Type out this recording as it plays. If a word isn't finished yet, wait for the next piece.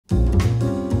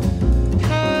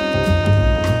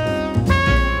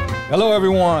Hello,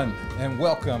 everyone, and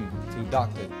welcome to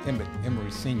Dr. Emmett Emery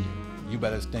Sr. You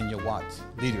Better Stand Your Watch,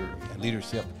 Leader and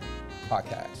Leadership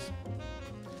Podcast.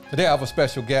 Today I have a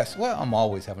special guest. Well, I'm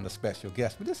always having a special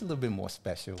guest, but this is a little bit more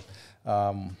special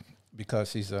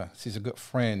because she's a good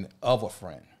friend of a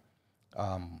friend.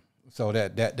 So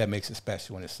that makes it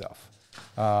special in itself.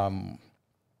 We're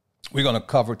going to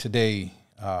cover today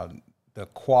the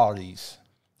qualities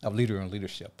of leader and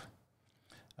leadership.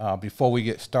 Before we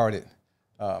get started,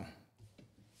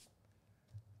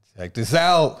 check this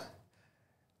out.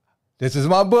 This is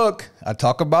my book. I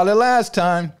talked about it last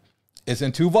time. It's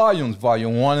in 2 volumes,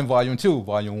 Volume 1 and Volume 2.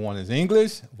 Volume 1 is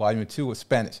English, Volume 2 is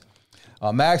Spanish.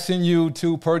 I'm asking you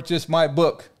to purchase my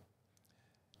book.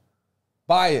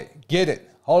 Buy it, get it,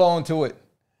 hold on to it.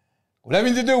 Whatever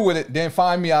you need to do with it, then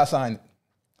find me, I'll sign it.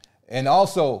 And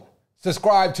also,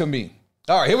 subscribe to me.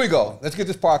 All right, here we go. Let's get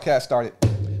this podcast started.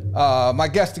 My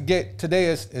guest today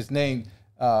is named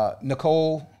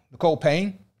Nicole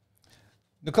Payne.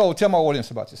 Nicole, tell my audience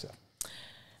about yourself.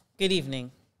 Good evening,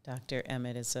 Dr.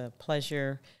 Emmet. It's a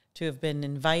pleasure to have been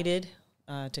invited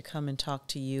to come and talk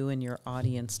to you and your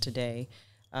audience today.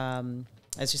 As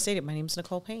you stated, my name is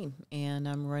Nicole Payne, and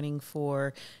I'm running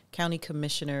for County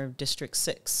Commissioner of District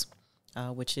 6,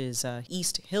 which is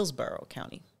East Hillsborough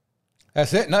County.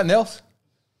 That's it? Nothing else?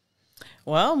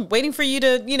 Well, I'm waiting for you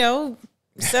to,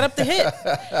 set up the hit. Go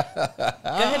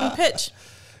ahead and pitch.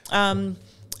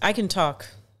 I can talk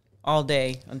all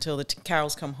day until the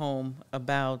cows come home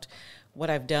about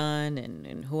what I've done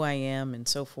and who I am and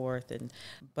so forth.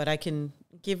 But I can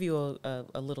give you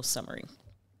a little summary.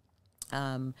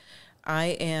 I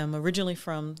am originally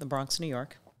from the Bronx, New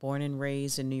York, born and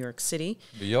raised in New York City.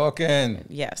 New York and?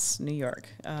 Yes, New York.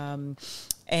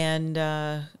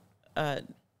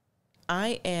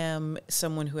 I am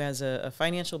someone who has a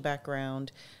financial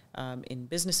background in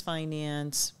business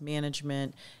finance,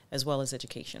 management, as well as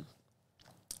education.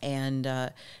 And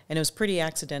it was pretty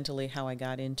accidentally how I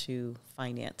got into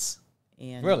finance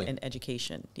and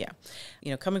education. Yeah.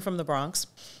 Coming from the Bronx,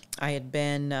 I had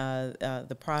been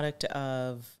the product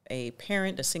of a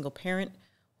single parent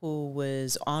who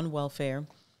was on welfare,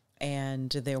 and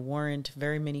there weren't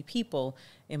very many people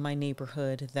in my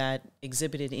neighborhood that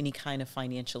exhibited any kind of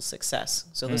financial success.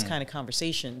 So those kind of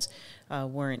conversations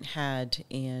weren't had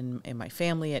in my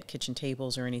family at kitchen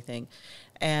tables or anything.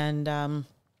 And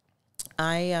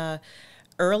I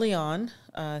early on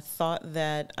thought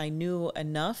that I knew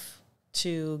enough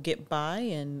to get by,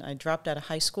 and I dropped out of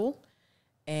high school.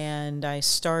 And I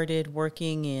started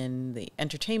working in the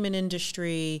entertainment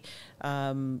industry,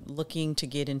 looking to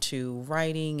get into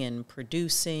writing and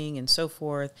producing and so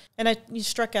forth. And I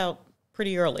struck out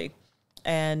pretty early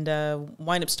and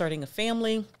wind up starting a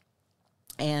family,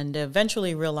 and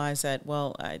eventually realized that,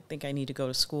 well, I think I need to go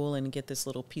to school and get this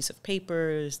little piece of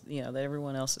paper, that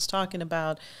everyone else is talking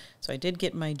about. So I did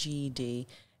get my GED.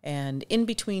 And in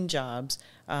between jobs,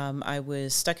 I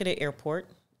was stuck at an airport.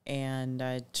 And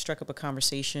I struck up a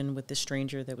conversation with this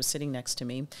stranger that was sitting next to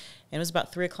me. And it was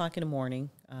about 3 o'clock in the morning.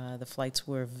 The flights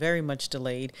were very much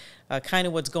delayed, kind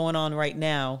of what's going on right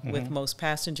now with most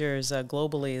passengers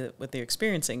globally, what they're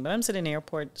experiencing. But I'm sitting in the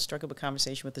airport, struck up a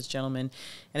conversation with this gentleman.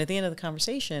 And at the end of the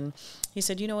conversation, he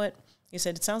said, you know what? He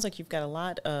said, it sounds like you've got a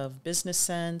lot of business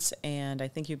sense, and I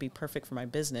think you'd be perfect for my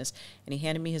business. And he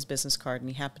handed me his business card, and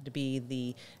he happened to be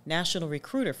the national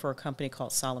recruiter for a company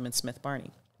called Solomon Smith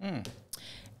Barney.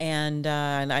 And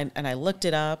I looked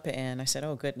it up, and I said,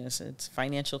 oh, goodness, it's a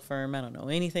financial firm. I don't know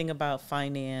anything about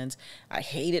finance. I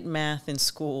hated math in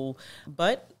school.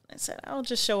 But I said, I'll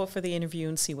just show up for the interview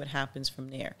and see what happens from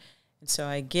there. And so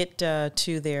I get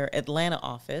to their Atlanta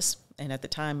office. And at the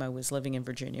time, I was living in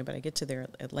Virginia. But I get to their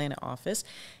Atlanta office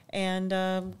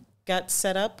and got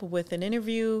set up with an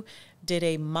interview, did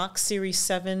a mock Series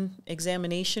 7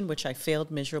 examination, which I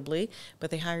failed miserably, but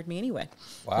they hired me anyway.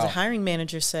 Wow. The hiring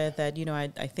manager said that,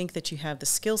 I think that you have the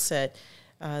skill set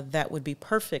that would be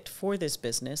perfect for this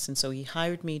business. And so he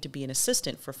hired me to be an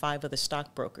assistant for 5 other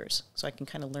stockbrokers so I can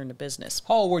kind of learn the business.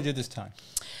 How old were you this time?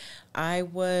 I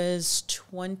was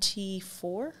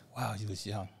 24. Wow, you was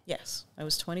young. Yes, I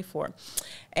was 24.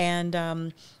 And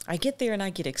I get there and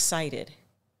I get excited.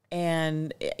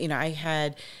 And, I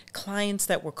had clients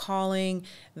that were calling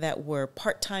that were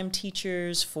part-time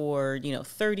teachers for,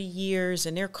 30 years,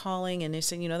 and they're calling and they're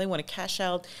saying, they want to cash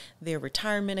out their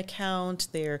retirement account.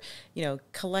 They're,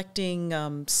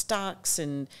 collecting stocks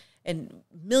and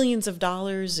millions of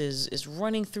dollars is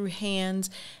running through hands.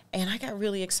 And I got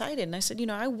really excited. And I said,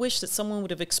 I wish that someone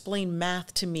would have explained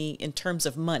math to me in terms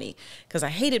of money, because I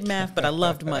hated math, but I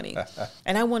loved money.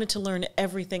 And I wanted to learn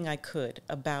everything I could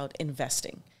about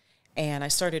investing. And I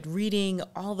started reading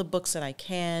all the books that I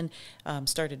can,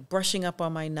 started brushing up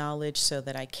on my knowledge so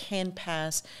that I can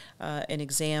pass an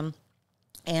exam.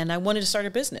 And I wanted to start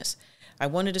a business. I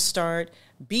wanted to start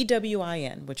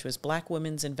BWIN, which was Black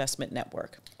Women's Investment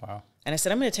Network. Wow. And I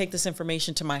said, I'm going to take this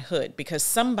information to my hood because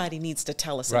somebody needs to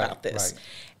tell us about this. Right.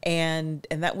 And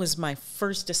that was my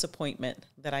first disappointment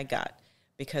that I got,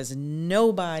 because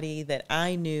nobody that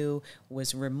I knew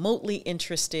was remotely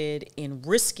interested in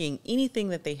risking anything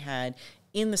that they had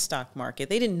in the stock market.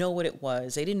 They didn't know what it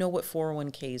was. They didn't know what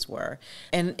 401ks were.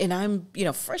 And I'm,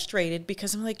 frustrated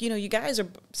because I'm like, you guys are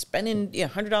spending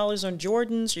 $100 on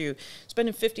Jordans, you're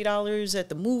spending $50 at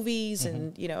the movies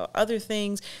and, other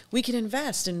things. We can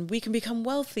invest and we can become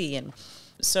wealthy. And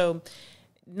so,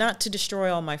 not to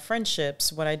destroy all my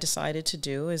friendships, what I decided to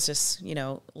do is just,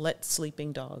 let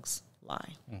sleeping dogs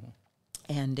lie. Mm-hmm.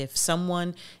 And if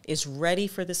someone is ready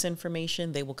for this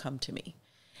information, they will come to me.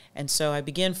 And so I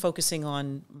began focusing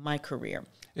on my career.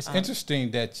 It's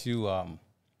interesting that you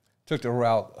took the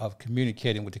route of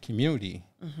communicating with the community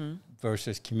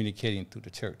versus communicating through the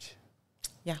church.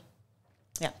 Yeah.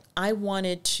 I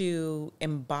wanted to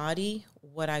embody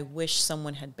what I wish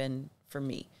someone had been for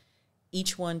me.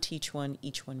 Each one teach one,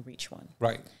 each one reach one.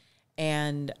 Right.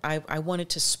 And I wanted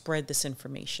to spread this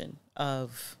information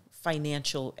of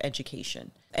financial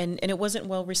education. And it wasn't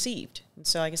well received. And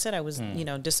so, like I said, I was,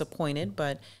 disappointed,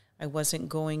 but I wasn't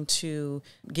going to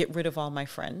get rid of all my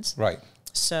friends. Right.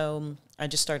 So I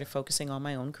just started focusing on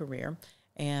my own career,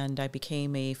 and I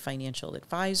became a financial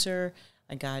advisor.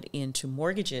 I got into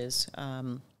mortgages,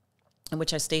 in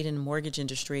which I stayed in the mortgage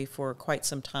industry for quite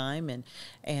some time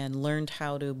and learned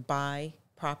how to buy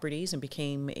properties and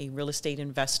became a real estate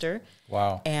investor.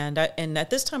 Wow. And at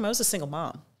this time, I was a single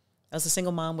mom. I was a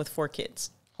single mom with 4 kids.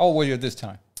 How old were you at this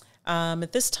time?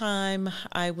 At this time,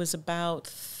 I was about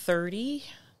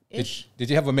 30-ish. Did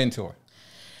you have a mentor?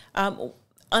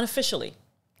 Unofficially.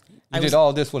 You did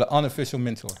all this with an unofficial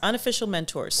mentor? Unofficial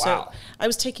mentors. Wow. So I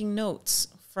was taking notes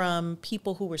from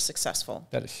people who were successful.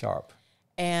 That is sharp.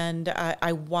 And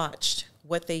I watched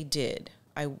what they did.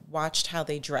 I watched how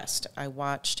they dressed. I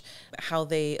watched how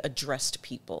they addressed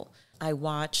people. I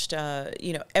watched,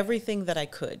 everything that I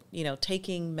could,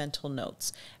 taking mental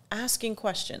notes, asking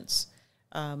questions.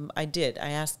 I did. I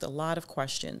asked a lot of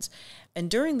questions. And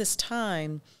during this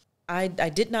time, I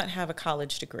did not have a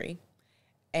college degree.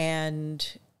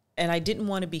 And I didn't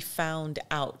want to be found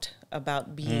out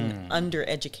about being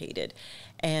undereducated.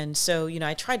 And so,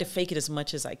 I tried to fake it as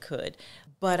much as I could.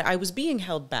 But I was being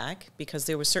held back because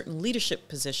there were certain leadership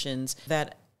positions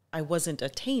that I wasn't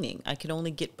attaining. I could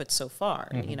only get but so far.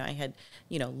 Mm-hmm. I had,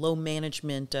 low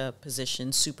management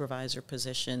positions, supervisor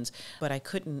positions, but I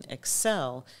couldn't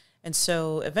excel. And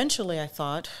so eventually I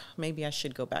thought maybe I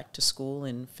should go back to school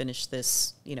and finish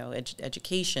this,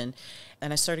 education.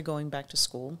 And I started going back to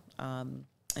school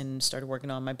and started working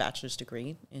on my bachelor's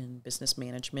degree in business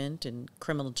management and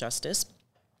criminal justice.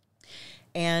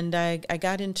 And I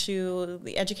got into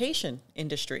the education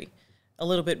industry a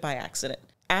little bit by accident.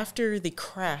 After the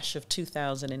crash of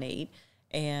 2008,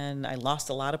 and I lost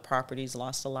a lot of properties,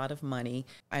 lost a lot of money,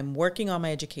 I'm working on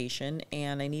my education,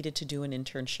 and I needed to do an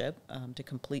internship to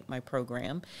complete my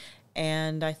program.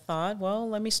 And I thought, well,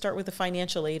 let me start with the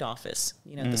financial aid office,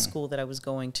 the school that I was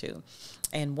going to.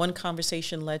 And one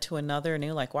conversation led to another, and they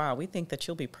were like, wow, we think that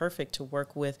you'll be perfect to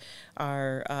work with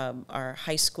our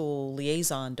high school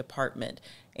liaison department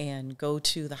and go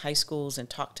to the high schools and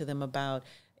talk to them about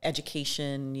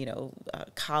education,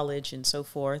 college and so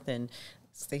forth. And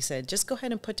they said, just go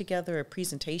ahead and put together a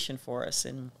presentation for us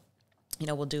and,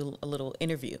 we'll do a little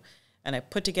interview. And I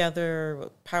put together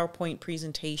a PowerPoint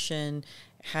presentation,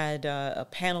 had a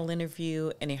panel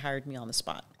interview, and they hired me on the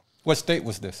spot. What state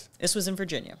was this? This was in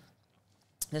Virginia.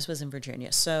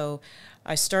 So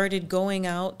I started going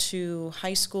out to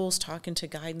high schools, talking to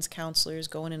guidance counselors,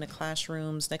 going into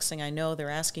classrooms. Next thing I know, they're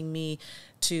asking me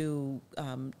to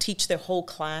teach their whole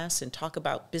class and talk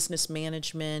about business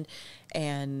management.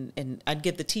 And I'd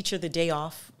give the teacher the day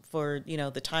off for,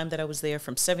 the time that I was there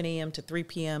from 7 a.m. to 3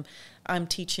 p.m. I'm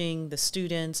teaching the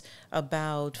students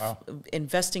about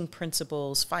investing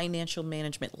principles, financial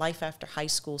management, life after high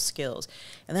school skills.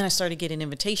 And then I started getting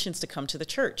invitations to come to the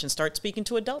church and start speaking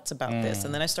to adults about this.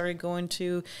 And then I started going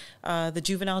to the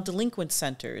juvenile delinquent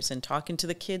centers and talking to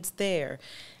the kids there.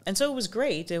 And so it was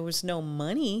great. There was no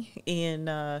money in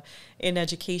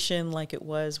education like it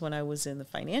was when I was in the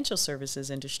financial services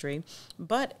industry,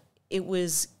 but it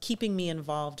was keeping me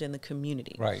involved in the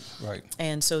community. Right.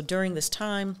 And so during this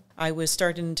time, I was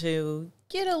starting to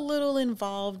get a little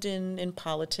involved in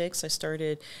politics. I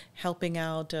started helping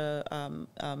out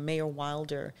Mayor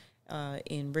Wilder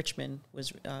in Richmond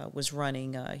was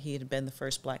running. He had been the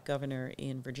first black governor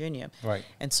in Virginia. Right.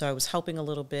 And so I was helping a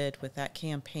little bit with that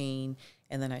campaign.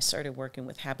 And then I started working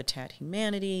with Habitat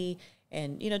Humanity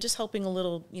and, just helping a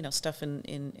little, stuff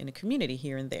in a community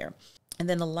here and there. And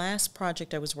then the last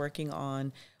project I was working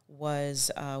on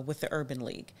was with the Urban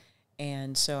League.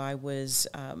 And so I was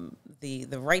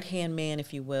the right-hand man,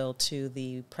 if you will, to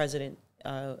the president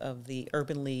of the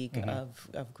Urban League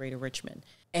of Greater Richmond.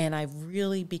 And I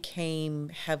really became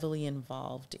heavily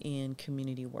involved in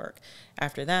community work.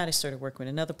 After that, I started working with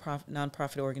another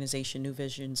nonprofit organization, New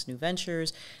Visions, New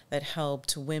Ventures, that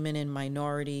helped women and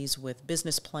minorities with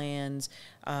business plans,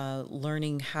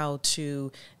 learning how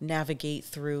to navigate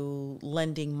through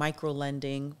lending,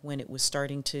 micro-lending, when it was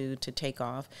starting to take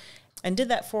off. And did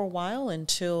that for a while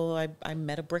until I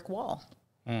met a brick wall.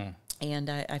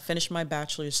 And I finished my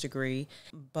bachelor's degree,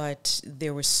 but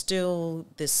there was still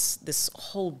this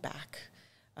holdback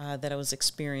that I was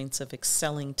experiencing of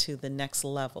excelling to the next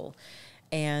level.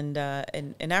 And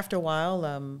after a while,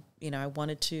 I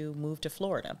wanted to move to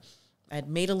Florida. I had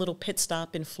made a little pit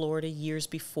stop in Florida years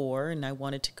before, and I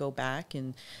wanted to go back.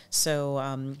 And so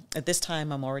at this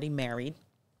time, I'm already married.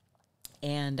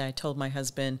 And I told my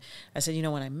husband, I said,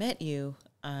 when I met you,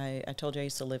 I told you I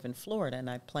used to live in Florida, and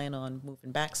I plan on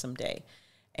moving back someday.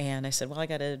 And I said, well, I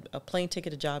got a plane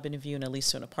ticket, a job interview, and a lease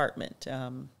to an apartment.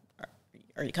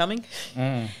 Are you coming?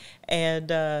 And,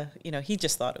 he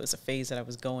just thought it was a phase that I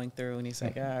was going through. And he's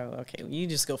like, oh, okay, well, you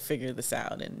just go figure this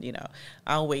out. And,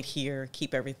 I'll wait here,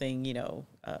 keep everything,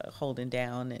 holding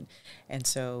down. And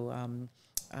so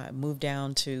I moved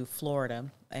down to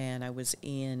Florida, and I was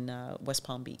in West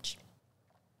Palm Beach.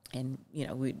 And,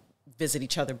 we'd visit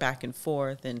each other back and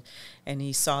forth, and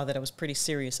he saw that I was pretty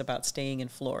serious about staying in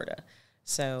Florida.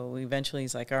 So eventually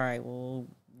he's like, all right, we'll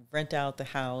rent out the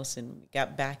house, and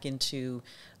got back into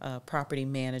property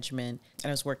management.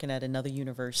 And I was working at another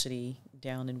university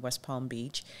down in West Palm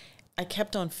Beach. I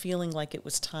kept on feeling like it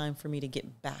was time for me to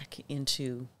get back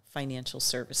into financial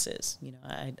services.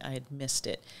 I had missed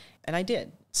it, and I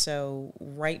did. So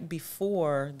right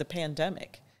before the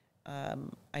pandemic,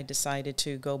 I decided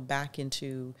to go back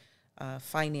into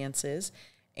finances,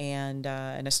 and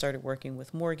I started working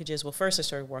with mortgages. Well, first I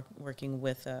started working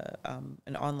with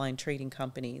an online trading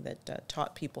company that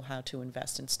taught people how to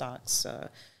invest in stocks,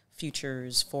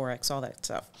 futures, Forex, all that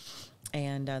stuff.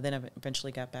 And then I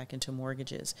eventually got back into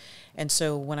mortgages. And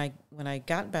so when I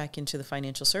got back into the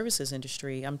financial services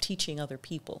industry, I'm teaching other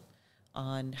people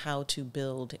on how to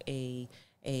build a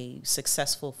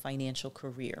successful financial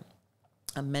career.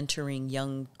 I'm mentoring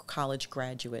young college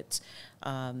graduates,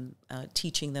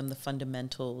 teaching them the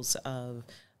fundamentals of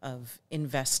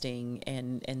investing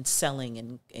and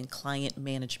selling and client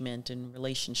management and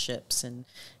relationships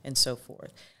and so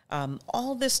forth.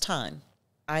 All this time,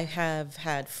 I have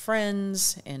had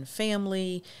friends and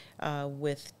family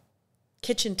with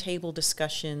kitchen table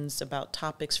discussions about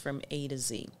topics from A to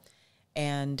Z.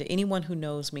 And anyone who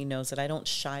knows me knows that I don't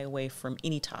shy away from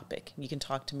any topic. You can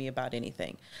talk to me about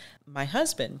anything. My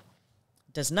husband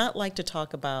does not like to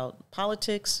talk about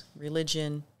politics,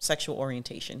 religion, sexual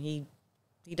orientation. He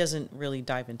doesn't really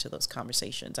dive into those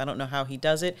conversations. I don't know how he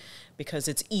does it, because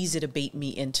it's easy to bait me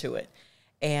into it.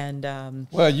 And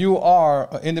well, you are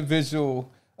an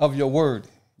individual of your word.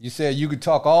 You said you could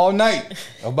talk all night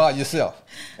about yourself.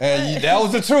 And that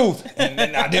was the truth.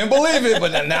 And I didn't believe it,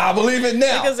 but now I believe it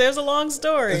now. Because there's a long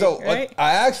story, so, right?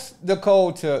 I asked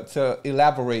Nicole to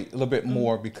elaborate a little bit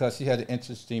more, because she had an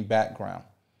interesting background.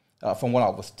 From what I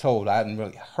was told, I hadn't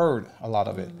really heard a lot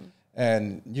of it.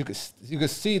 And you could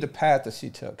see the path that she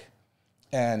took.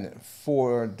 And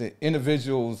for the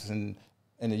individuals and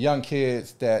the young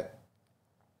kids that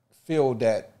feel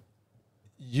that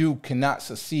you cannot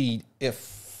succeed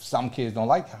if some kids don't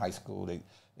like high school, they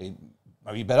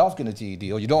might be better off getting a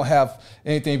GED, or you don't have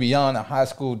anything beyond a high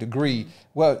school degree.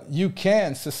 Well, you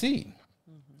can succeed.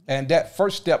 And that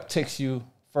first step takes you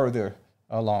further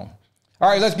along. All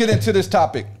right, let's get into this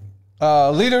topic.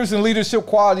 Leaders and leadership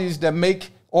qualities that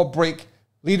make or break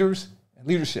leaders and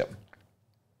leadership.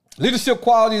 Leadership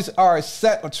qualities are a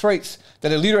set of traits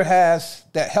that a leader has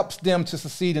that helps them to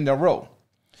succeed in their role.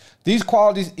 These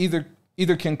qualities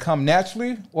either can come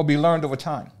naturally or be learned over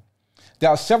time. There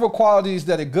are several qualities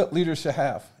that a good leader should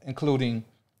have, including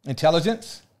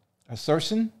intelligence,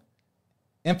 assertion,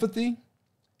 empathy,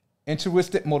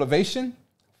 intrinsic motivation,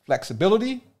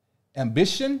 flexibility,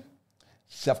 ambition,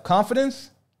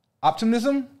 self-confidence,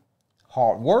 optimism,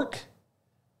 hard work,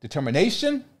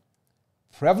 determination,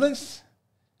 prevalence,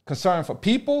 concern for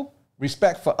people,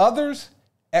 respect for others,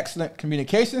 excellent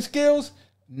communication skills,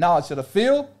 knowledge of the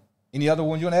field, Any other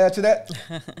ones you want to add to that?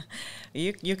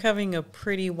 You're covering a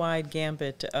pretty wide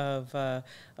gambit of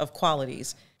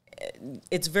qualities.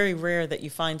 It's very rare that you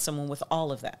find someone with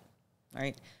all of that,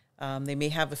 right? They may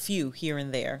have a few here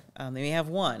and there. They may have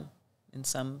one, and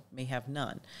some may have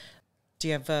none. Do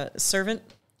you have a servant?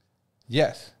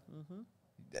 Yes.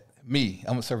 Me,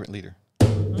 I'm a servant leader.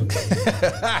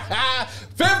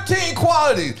 15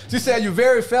 qualities. She said you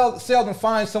very seldom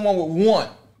find someone with one.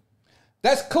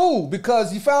 That's cool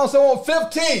because you found someone with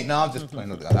 15. No, I'm just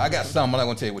playing. I got some. I'm not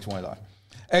going to tell you which ones are.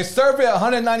 A survey of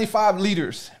 195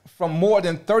 leaders from more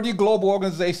than 30 global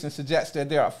organizations suggests that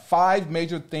there are 5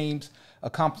 major themes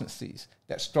of competencies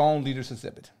that strong leaders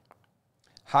exhibit.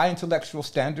 High intellectual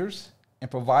standards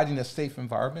and providing a safe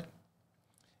environment.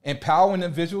 Empowering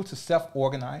individuals to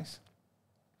self-organize.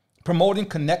 Promoting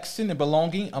connection and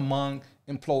belonging among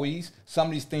employees. Some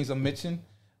of these things are mentioned.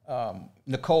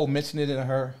 Nicole mentioned it in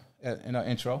her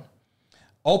intro.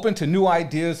 Open to new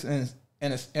ideas and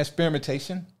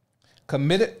experimentation.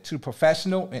 Committed to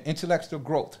professional and intellectual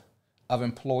growth of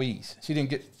employees. She didn't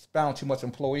get expound too much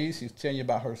employees. She's telling you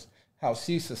about how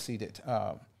she succeeded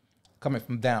coming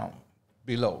from down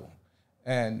below.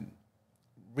 And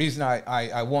reason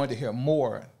I wanted to hear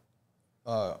more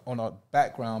on her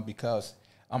background because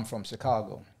I'm from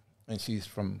Chicago and she's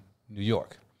from New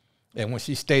York. And when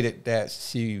she stated that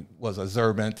she was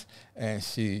observant and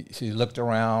she looked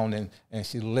around and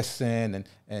she listened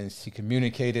and she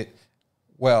communicated,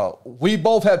 well, we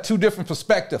both have 2 different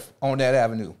perspectives on that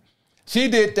avenue. She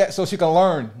did that so she could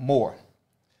learn more.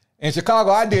 In Chicago,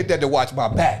 I did that to watch my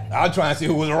back. I was trying to see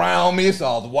who was around me, so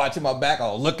I was watching my back.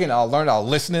 I was looking, I was learning, I was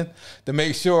listening to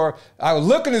make sure. I was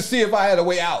looking to see if I had a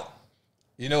way out.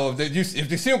 You know, if you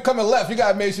see them coming left, you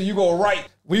got to make sure you go right.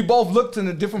 We both looked in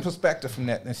a different perspective from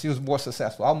that, and she was more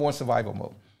successful. I'm more in survival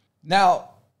mode.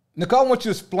 Now, Nicole, I want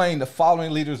you to explain the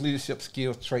following leadership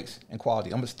skills, traits, and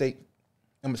quality. I'm going to state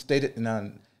it, and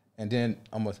then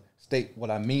I'm going to state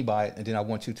what I mean by it, and then I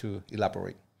want you to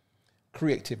elaborate.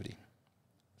 Creativity.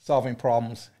 Solving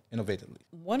problems innovatively.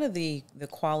 One of the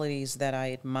qualities that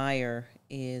I admire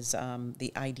is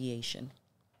the ideation.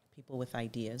 People with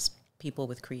ideas, people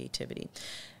with creativity.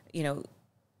 You know,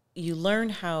 you learn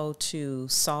how to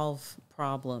solve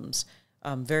problems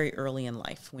very early in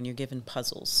life when you're given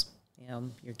puzzles. You know,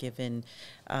 you're given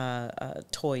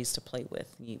toys to play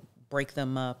with. You break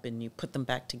them up and you put them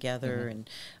back together, and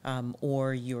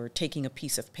or you're taking a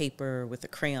piece of paper with a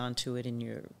crayon to it and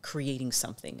you're creating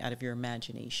something out of your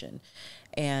imagination,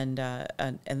 and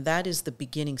that is the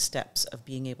beginning steps of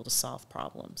being able to solve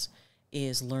problems,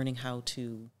 is learning how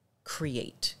to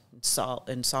create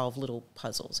and solve little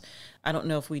puzzles. I don't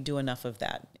know if we do enough of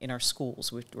that in our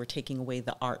schools. We're taking away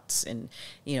the arts, and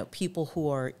you know, people who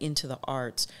are into the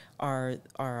arts are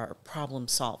problem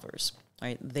solvers.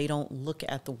 Right? They don't look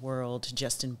at the world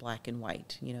just in black and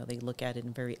white. You know, they look at it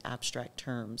in very abstract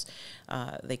terms.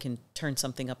 They can turn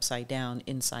something upside down,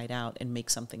 inside out, and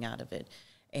make something out of it.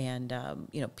 And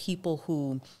you know, people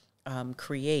who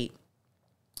create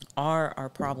are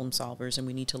problem solvers, and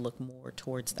we need to look more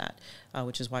towards that,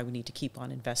 which is why we need to keep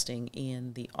on investing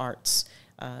in the arts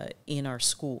in our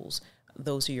schools.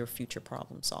 Those are your future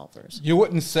problem solvers. You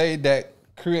wouldn't say that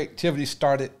creativity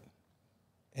started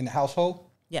in the household?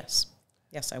 Yes.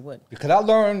 Yes, I would. Because I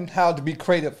learned how to be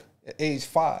creative at age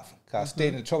 5. Because I stayed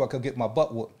in the trouble, I could get my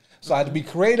butt whooped. So I had to be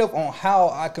creative on how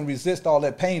I can resist all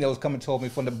that pain that was coming toward me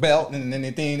from the belt and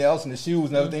anything else and the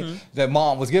shoes and everything that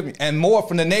Mom was giving me. And more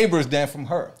from the neighbors than from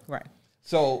her. Right.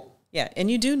 So yeah,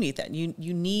 and you do need that.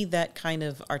 You need that kind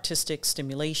of artistic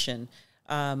stimulation.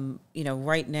 You know,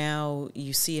 right now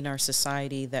you see in our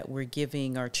society that we're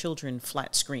giving our children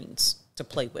flat screens to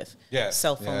play with,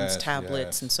 cell phones,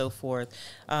 tablets, and so forth.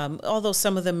 Although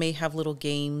some of them may have little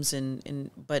games,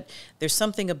 but there's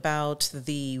something about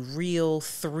the real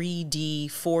 3D,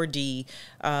 4D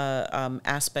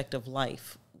aspect of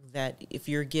life that if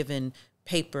you're given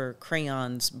paper,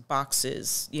 crayons,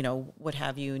 boxes, you know, what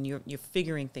have you, and you're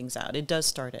figuring things out. It does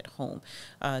start at home,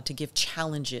 to give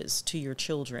challenges to your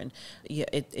children.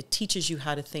 It teaches you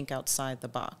how to think outside the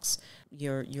box.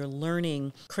 You're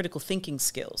learning critical thinking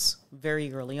skills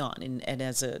very early on, and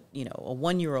as a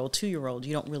 1-year-old, 2-year-old,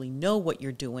 you don't really know what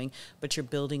you're doing, but you're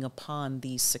building upon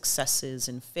these successes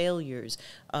and failures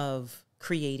of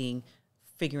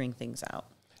figuring things out.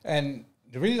 And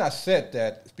the reason I said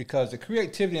that is because the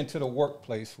creativity into the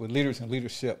workplace with leaders and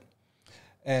leadership,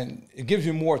 and it gives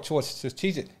you more towards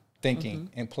strategic thinking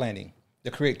and planning,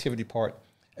 the creativity part.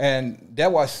 And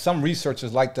that was some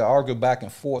researchers like to argue back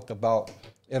and forth about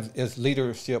is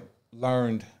leadership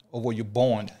learned or were you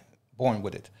born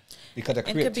with it? Because the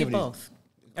creativity, it could be both.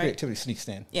 creativity sneaks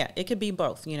in. Yeah, it could be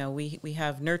both. You know, we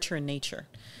have nurture and nature,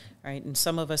 right? And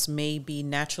some of us may be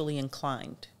naturally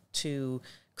inclined to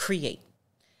create.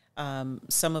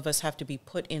 Some of us have to be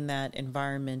put in that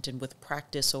environment, and with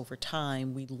practice over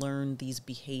time, we learn these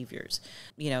behaviors.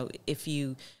 You know, if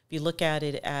you look at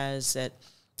it as that,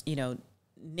 you know,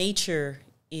 nature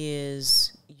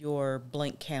is your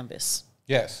blank canvas.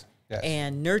 Yes. Yes.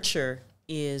 And nurture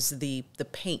is the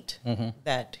paint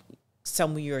that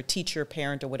your teacher,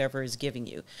 parent, or whatever is giving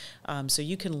you. So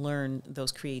you can learn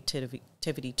those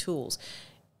creativity tools.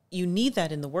 You need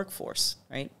that in the workforce,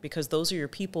 right? Because those are your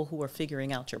people who are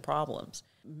figuring out your problems.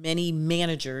 Many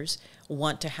managers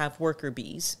want to have worker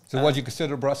bees. So what do you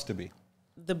consider a brush to be?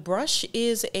 The brush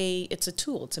is it's a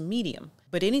tool, it's a medium,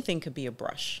 but anything could be a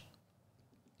brush.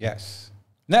 Yes.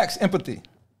 Next, empathy.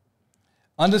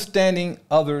 Understanding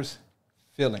others'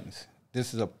 feelings.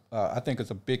 This is I think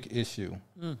it's a big issue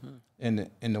in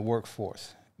the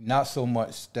workforce. Not so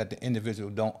much that the individual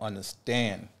don't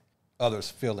understand others'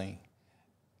 feeling.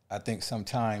 I think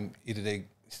sometimes either they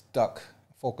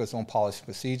focus on policy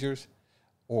procedures,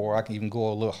 or I can even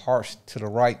go a little harsh to the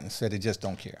right and say they just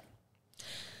don't care.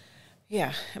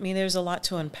 Yeah, I mean, there's a lot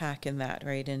to unpack in that,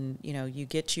 right? And, you know, you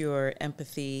get your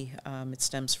empathy, it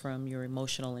stems from your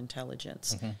emotional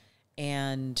intelligence.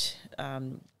 And,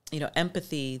 you know,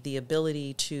 empathy, the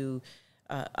ability to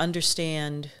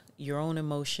understand your own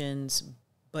emotions,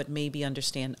 but maybe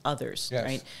understand others, yes.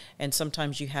 right? And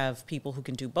sometimes you have people who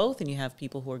can do both, and you have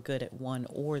people who are good at one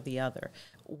or the other.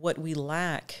 What we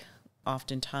lack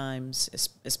oftentimes,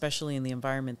 especially in the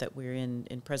environment that we're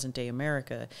in present-day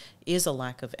America, is a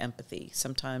lack of empathy,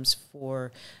 sometimes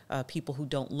for people who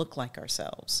don't look like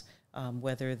ourselves,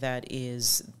 whether that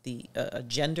is a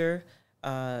gender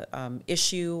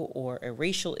issue or a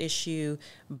racial issue,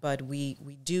 but we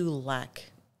do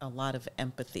lack a lot of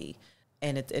empathy.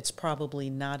 And it's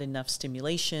probably not enough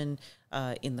stimulation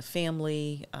in the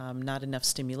family, not enough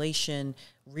stimulation,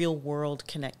 real world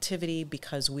connectivity,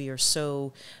 because we are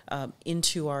so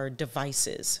into our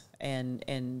devices.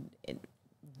 And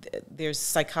there's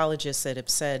psychologists that have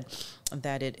said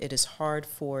that it is hard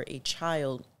for a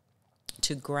child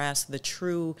to grasp the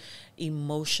true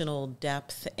emotional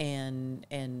depth and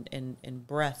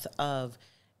breadth of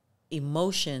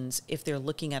emotions if they're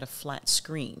looking at a flat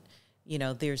screen. You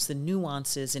know, there's the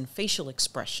nuances in facial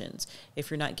expressions. If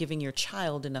you're not giving your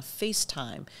child enough face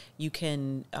time, you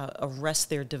can arrest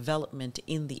their development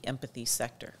in the empathy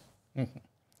sector.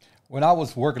 When I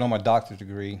was working on my doctorate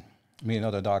degree, me and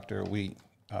another doctor, we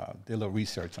did a little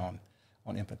research on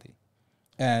empathy.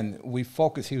 And we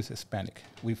focused, he was Hispanic,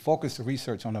 we focused the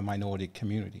research on the minority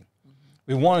community.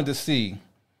 We wanted to see,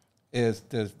 does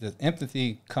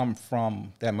empathy come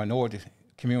from that minority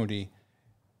community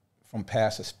from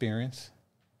past experience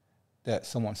that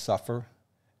someone suffered,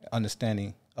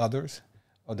 understanding others,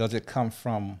 or does it come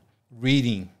from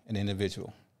reading an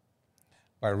individual?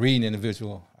 By reading an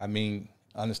individual, I mean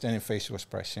understanding facial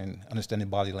expression, understanding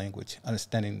body language,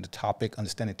 understanding the topic,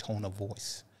 understanding tone of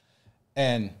voice.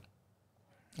 And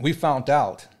we found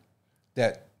out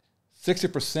that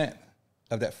 60%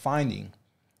 of that finding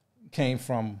came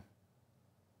from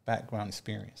background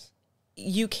experience.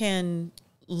 You can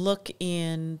look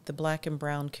in the Black and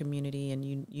brown community, and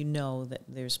you know that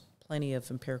there's plenty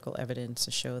of empirical evidence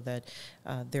to show that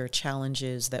there are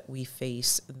challenges that we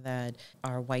face that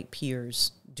our white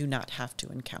peers do not have to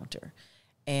encounter.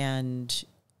 And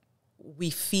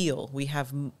we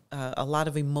have a lot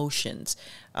of emotions,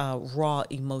 raw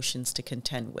emotions to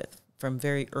contend with. From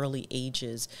very early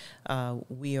ages,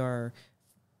 we are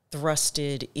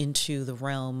thrusted into the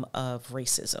realm of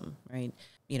racism, right?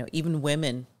 You know, even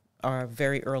women are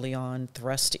very early on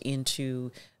thrust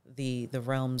into the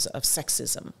realms of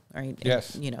sexism, right?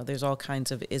 Yes. And, you know, there's all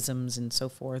kinds of isms and so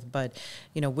forth, but,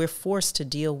 you know, we're forced to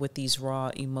deal with these raw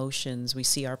emotions. We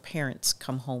see our parents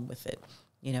come home with it,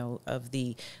 you know, of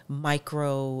the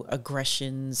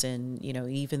microaggressions and, you know,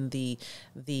 even the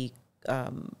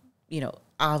you know,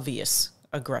 obvious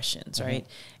aggressions, right?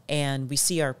 And we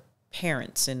see our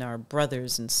parents and our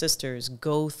brothers and sisters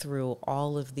go through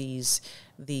all of these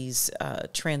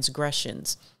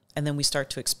transgressions, and then we start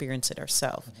to experience it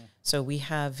ourselves. So we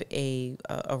have a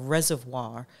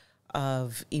reservoir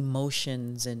of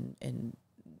emotions and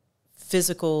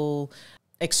physical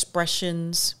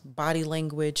expressions, body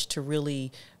language to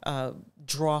really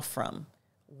draw from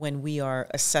when we are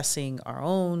assessing our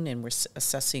own and we're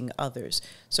assessing others.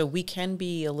 So we can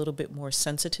be a little bit more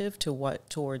sensitive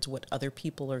towards what other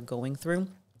people are going through.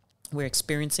 We're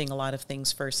experiencing a lot of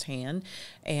things firsthand,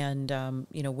 and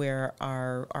you know, where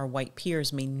our white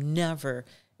peers may never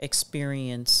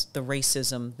experience the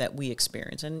racism that we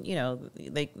experience. And, you know,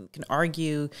 they can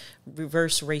argue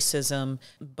reverse racism,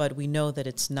 but we know that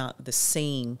it's not the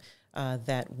same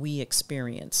that we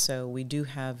experience. So we do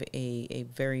have a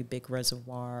very big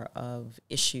reservoir of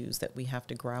issues that we have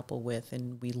to grapple with,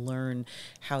 and we learn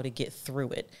how to get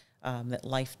through it. That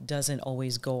life doesn't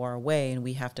always go our way, and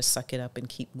we have to suck it up and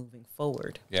keep moving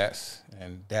forward. Yes,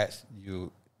 and that's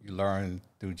you learn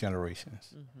through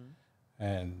generations.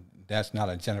 And that's not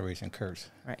a generation curse.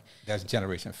 Right. That's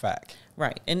generation fact.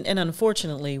 Right. And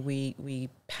unfortunately, we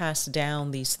pass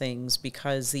down these things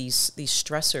because these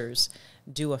stressors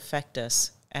do affect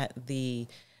us at the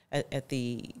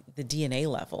DNA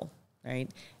level, right?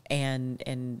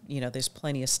 And you know, there's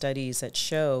plenty of studies that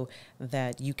show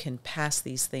that you can pass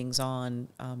these things on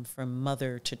from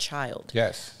mother to child.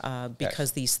 Yes.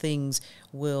 Because these things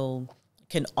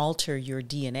can alter your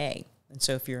DNA. And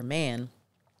so if you're a man,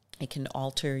 it can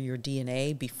alter your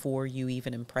DNA before you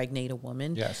even impregnate a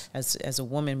woman. Yes. As a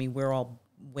woman, I mean,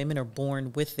 women are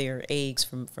born with their eggs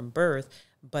from birth,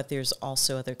 but there's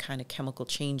also other kind of chemical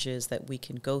changes that we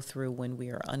can go through when we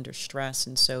are under stress.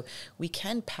 And so we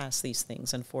can pass these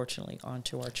things, unfortunately, on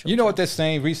to our children. You know what they're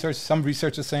saying? Some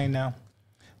research is saying now?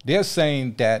 They're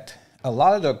saying that a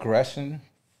lot of the aggression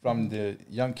from the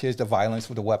young kids, the violence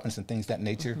with the weapons and things of that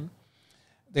nature,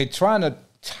 they're trying to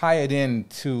tie it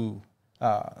into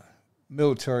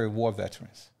military war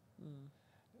veterans,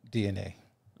 DNA.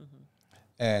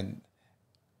 And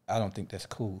I don't think that's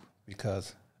cool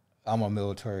because I'm a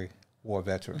military war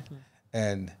veteran,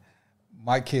 and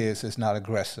my kids is not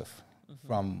aggressive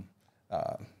from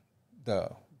the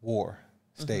war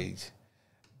stage.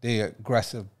 They're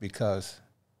aggressive because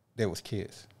they was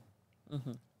kids,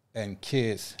 and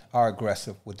kids are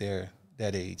aggressive with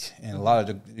that age. And a lot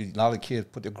of kids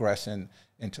put aggression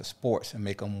into sports and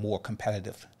make them more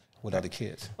competitive with other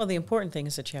kids. Well, the important thing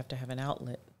is that you have to have an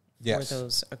outlet for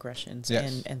those aggressions.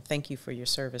 Yes. And thank you for your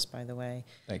service, by the way.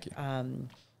 Thank you.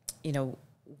 You know,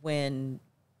 when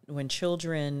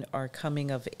children are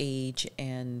coming of age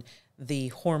and the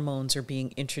hormones are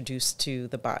being introduced to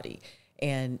the body,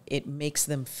 and it makes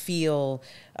them feel,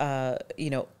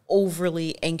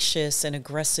 overly anxious and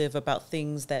aggressive about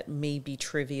things that may be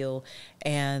trivial,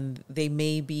 and they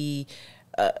may be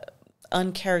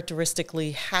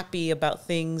uncharacteristically happy about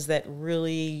things that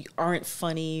really aren't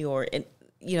funny, or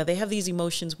they have these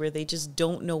emotions where they just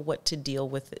don't know what to deal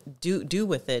with it, do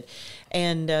with it,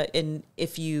 and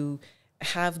if you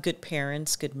have good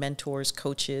parents, good mentors,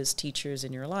 coaches, teachers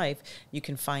in your life, you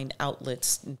can find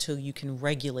outlets until you can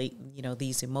regulate,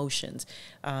 these emotions.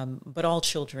 But all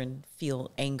children feel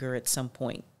anger at some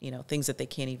point, things that they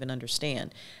can't even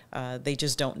understand. They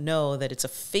just don't know that it's a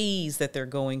phase that they're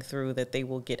going through that they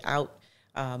will get out.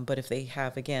 But if they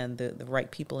have, again, the right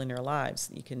people in their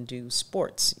lives, you can do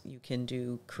sports, you can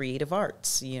do creative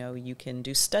arts, you can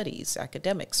do studies,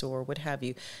 academics, or what have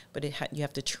you. But you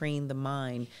have to train the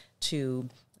mind to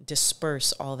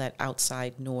disperse all that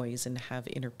outside noise and have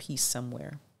inner peace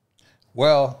somewhere.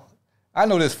 Well, I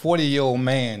know this 40-year-old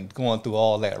man going through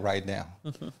all that right now.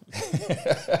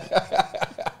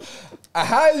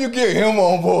 How do you get him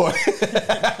on board?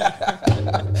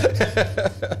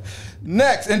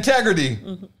 Next, integrity.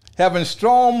 Having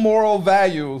strong moral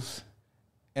values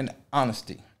and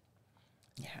honesty.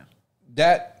 Yeah.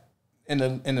 That, in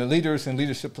the leaders and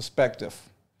leadership perspective,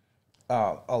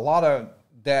 a lot of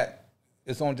that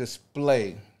is on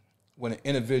display when an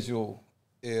individual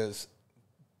is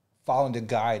following the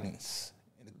guidance,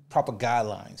 proper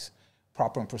guidelines,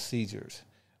 proper procedures,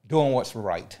 doing what's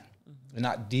right, and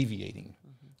not deviating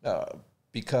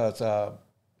because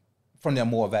from their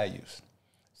moral values.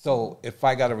 So if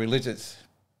I got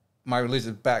my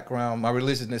religious background, my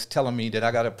religion is telling me that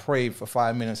I got to pray for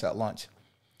 5 minutes at lunch.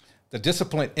 The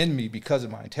discipline in me, because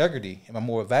of my integrity and my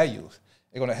moral values,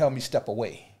 they're going to help me step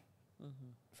away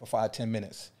for 5-10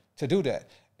 minutes to do that.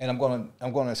 And I'm going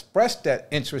to express that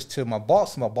interest to my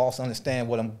boss. My boss understand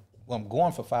what I'm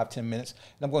going for 5-10 minutes,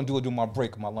 and I'm going to do it during my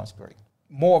break, my lunch break.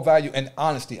 Moral value and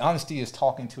honesty. Honesty is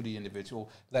talking to the individual,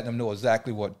 letting them know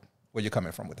exactly where you're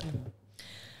coming from with it.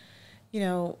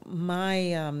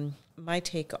 My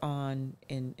take on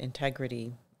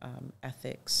integrity,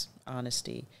 ethics,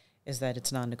 honesty, is that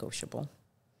it's non-negotiable.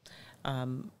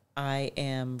 I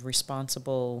am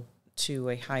responsible to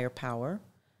a higher power.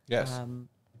 Yes.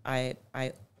 I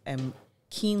am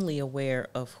keenly aware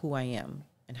of who I am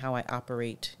and how I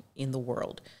operate in the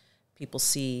world. People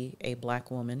see a black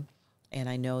woman, and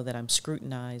I know that I'm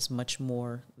scrutinized much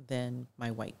more than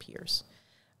my white peers.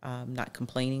 Not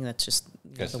complaining, that's just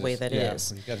the way that it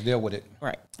is. You got to deal with it.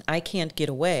 Right. I can't get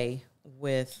away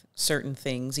with certain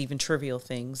things, even trivial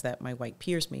things that my white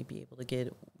peers may be able to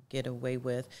get away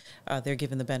with. They're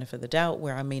given the benefit of the doubt,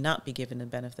 where I may not be given the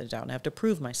benefit of the doubt, and I have to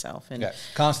prove myself. And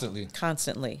yes,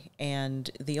 constantly. And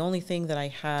the only thing that I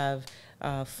have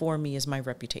for me is my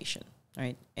reputation,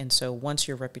 right? And so once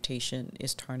your reputation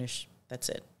is tarnished, that's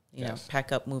it. You know,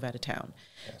 pack up, move out of town.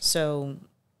 Yes. So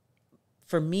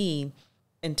for me,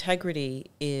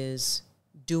 integrity is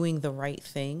doing the right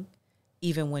thing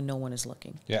even when no one is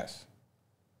looking. Yes.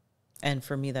 And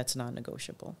for me, that's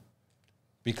non-negotiable.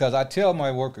 Because I tell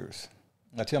my workers,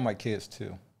 I tell my kids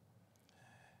too,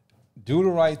 do the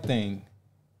right thing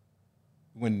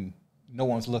when no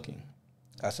one's looking.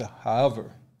 I said,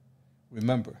 however,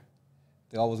 remember,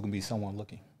 there's always going to be someone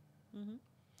looking. Mm-hmm.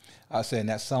 I said, and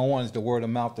that someone is the word of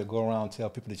mouth that go around and tell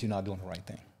people that you're not doing the right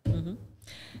thing. Mm-hmm.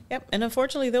 Yep, and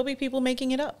unfortunately, there'll be people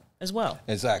making it up as well.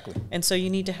 Exactly. And so you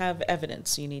need to have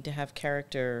evidence, you need to have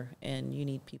character, and you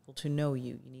need people to know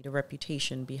you. You need a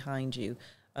reputation behind you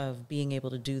of being able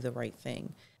to do the right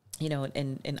thing. You know,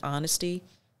 in honesty,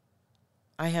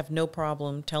 I have no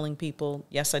problem telling people,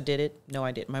 yes, I did it, no,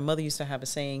 I didn't. My mother used to have a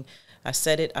saying, I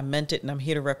said it, I meant it, and I'm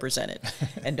here to represent it.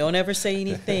 And don't ever say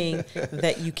anything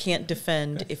that you can't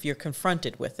defend if you're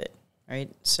confronted with it, right?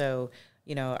 So,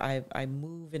 you know, I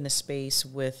move in the space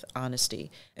with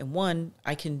honesty. And one,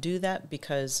 I can do that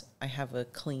because I have a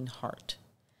clean heart.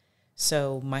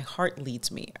 So my heart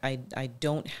leads me. I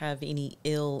don't have any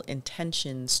ill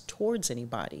intentions towards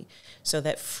anybody. So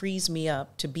that frees me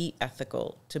up to be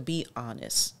ethical, to be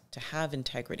honest, to have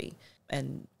integrity.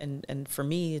 And for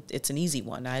me, it's an easy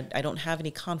one. I don't have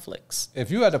any conflicts. If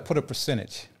you had to put a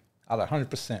percentage out of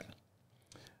 100%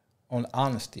 on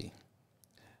honesty,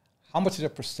 how much of the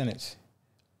percentage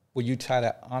will you tie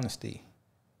that honesty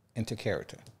into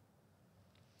character?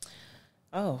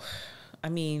 Oh, I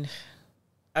mean,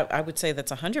 I would say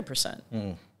that's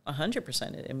 100%.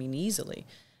 100%. I mean, easily.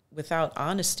 Without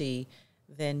honesty,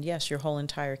 then yes, your whole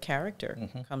entire character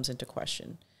comes into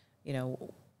question. You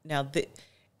know, now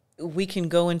we can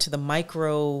go into the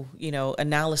micro, you know,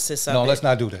 analysis of it. No, let's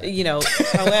not do that. You know,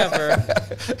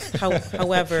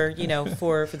 however, you know,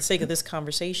 for the sake of this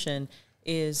conversation,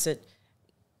 is that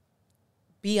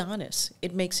be honest.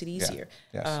 It makes it easier.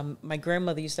 Yeah. Yes. My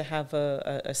grandmother used to have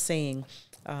a saying,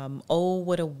 oh,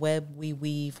 what a web we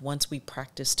weave once we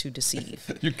practice to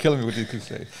deceive. You're killing me with what you can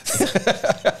say.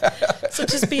 So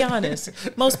just be honest.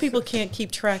 Most people can't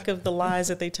keep track of the lies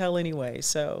that they tell anyway,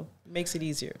 so it makes it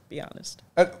easier. Be honest.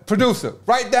 Producer,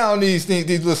 write down these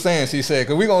little sayings he said,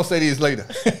 because we're going to say these later.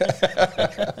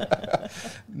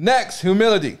 Next,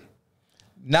 humility.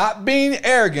 Not being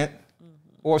arrogant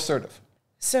or assertive.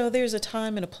 So there's a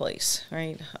time and a place,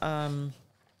 right?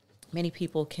 Many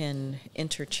people can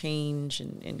interchange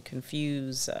and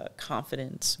confuse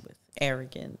confidence with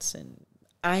arrogance. And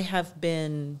I have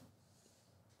been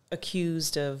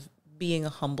accused of being a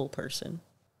humble person,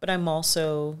 but I'm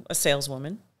also a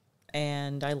saleswoman,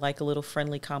 and I like a little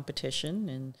friendly competition.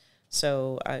 And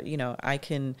so, you know, I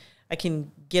can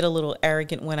get a little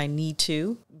arrogant when I need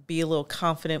to, be a little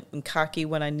confident and cocky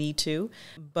when I need to.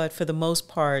 But for the most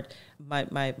part,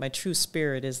 my true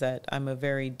spirit is that I'm a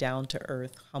very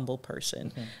down-to-earth, humble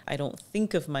person. Mm-hmm. I don't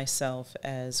think of myself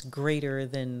as greater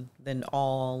than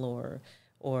all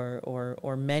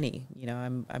or many. You know,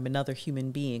 I'm another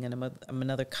human being, and I'm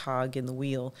another cog in the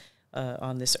wheel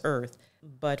on this earth.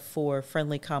 But for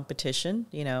friendly competition,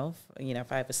 you know,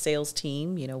 if I have a sales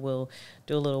team, you know, we'll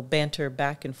do a little banter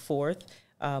back and forth,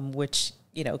 which,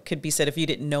 you know, could be said if you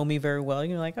didn't know me very well,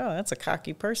 you're like, oh, that's a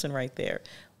cocky person right there.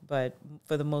 But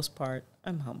for the most part,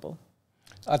 I'm humble.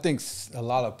 I think a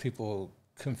lot of people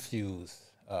confuse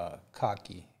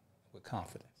cocky with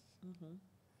confidence. Mm-hmm.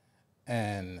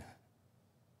 And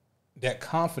that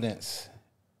confidence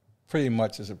pretty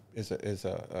much is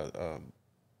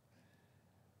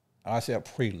I say a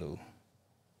prelude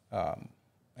and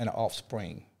an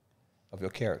offspring of your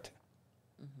character.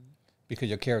 Mm-hmm. Because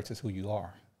your character is who you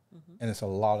are. Mm-hmm. And it's a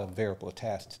lot of variable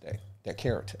attached to that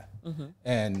character. Mm-hmm.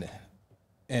 And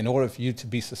in order for you to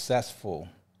be successful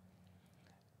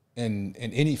in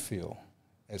any field,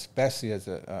 especially as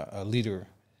a leader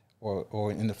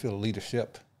or in the field of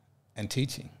leadership and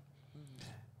teaching,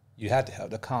 you have to have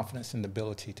the confidence and the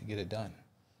ability to get it done.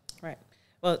 Right.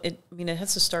 Well, it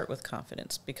has to start with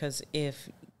confidence, because if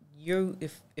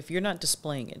you're not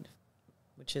displaying it,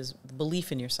 which is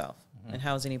belief in yourself, mm-hmm. and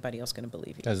how is anybody else going to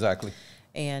believe you? Exactly.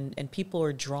 And people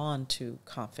are drawn to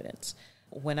confidence.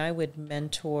 When I would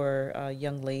mentor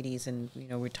young ladies, and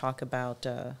we talk about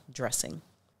dressing,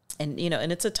 and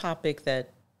it's a topic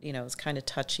that is kind of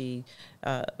touchy,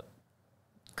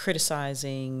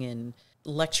 criticizing and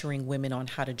lecturing women on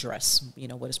how to dress,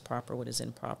 what is proper, what is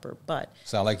improper. But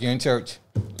sound like you're in church.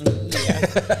 Yeah.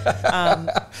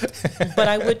 But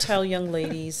I would tell young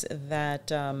ladies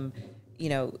that,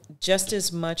 just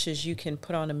as much as you can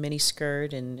put on a mini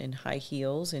skirt and high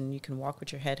heels and you can walk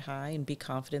with your head high and be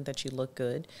confident that you look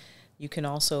good, you can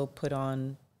also put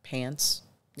on pants,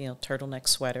 turtleneck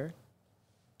sweater,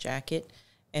 jacket,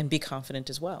 and be confident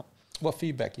as well. What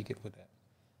feedback you get with that?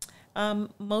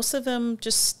 Most of them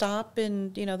just stop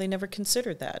and, they never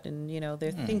considered that. And,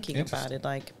 they're thinking about it,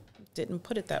 like, didn't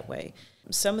put it that way.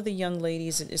 Some of the young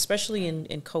ladies, especially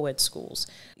in co-ed schools,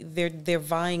 they're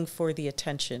vying for the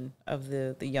attention of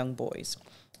the young boys.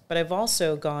 But I've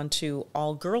also gone to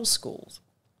all-girls schools,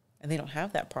 and they don't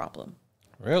have that problem.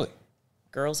 Really?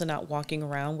 Girls are not walking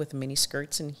around with mini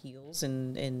skirts and heels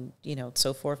and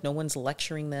so forth. No one's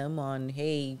lecturing them on,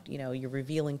 hey, you're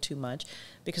revealing too much,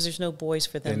 because there's no boys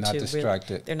for them to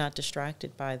distracted. They're not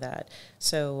distracted by that.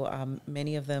 So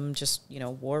many of them just,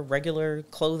 wore regular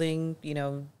clothing,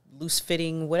 loose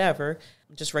fitting, whatever,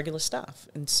 just regular stuff.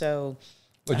 And so.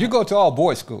 But you go to all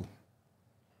boys school.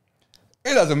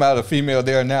 It doesn't matter the female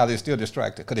there now, they're still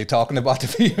distracted because they're talking about the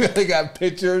female. They got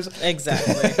pictures.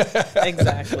 Exactly.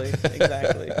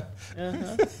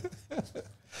 Uh-huh.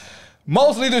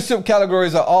 Most leadership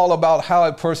categories are all about how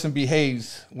a person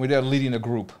behaves when they're leading a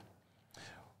group,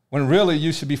 when really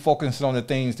you should be focusing on the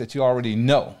things that you already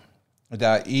know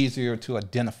that are easier to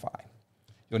identify.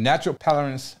 Your natural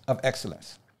patterns of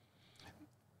excellence.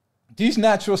 These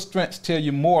natural strengths tell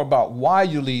you more about why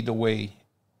you lead the way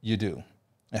you do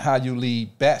and how you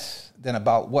lead best than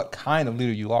about what kind of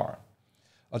leader you are.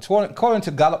 According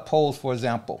to Gallup polls, for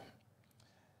example,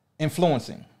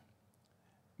 influencing.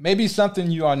 Maybe something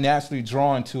you are naturally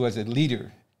drawn to as a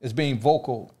leader is being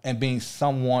vocal and being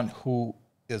someone who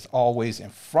is always in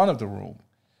front of the room.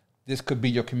 This could be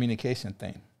your communication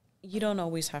thing. You don't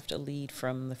always have to lead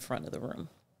from the front of the room.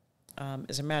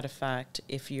 As a matter of fact,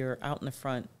 if you're out in the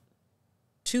front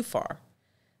too far,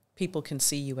 people can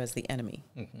see you as the enemy.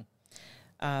 Mm-hmm.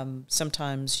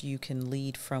 Sometimes you can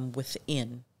lead from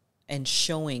within and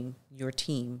showing your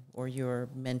team or your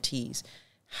mentees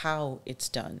how it's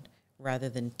done rather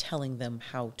than telling them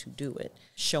how to do it.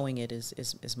 Showing it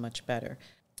is much better.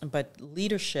 But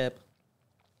leadership...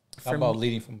 How about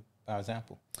leading from by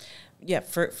example? Yeah,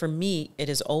 for me, it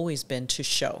has always been to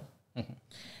show. Mm-hmm.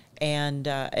 And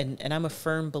I'm a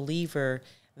firm believer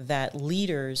that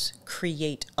leaders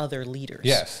create other leaders.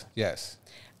 Yes.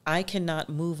 I cannot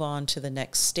move on to the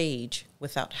next stage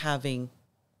without having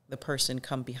the person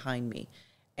come behind me.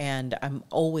 And I'm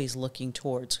always looking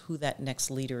towards who that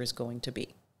next leader is going to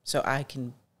be so I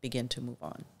can begin to move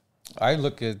on. I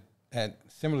look at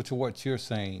similar to what you're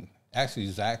saying, actually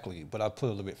exactly, but I'll put it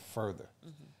a little bit further.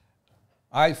 Mm-hmm.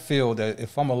 I feel that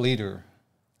if I'm a leader,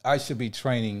 I should be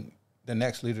training the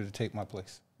next leader to take my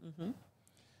place. Mm-hmm.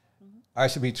 I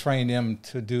should be training them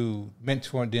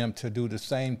mentoring them to do the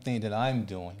same thing that I'm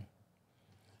doing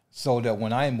so that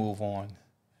when I move on,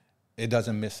 it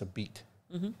doesn't miss a beat.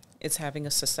 Mm-hmm. It's having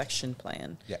a succession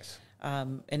plan. Yes.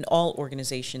 And all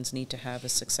organizations need to have a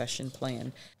succession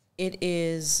plan. It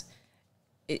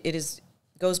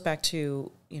goes back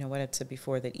to, what I'd said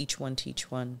before, that each one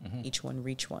teach one, mm-hmm. each one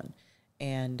reach one.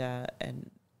 And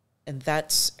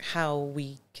that's how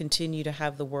we continue to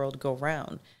have the world go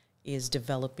round, is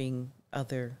developing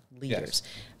other leaders,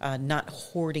 yes. Not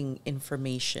hoarding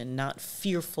information, not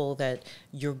fearful that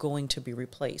you're going to be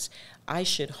replaced. I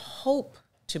should hope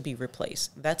to be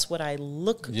replaced. That's what I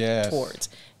look towards,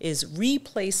 is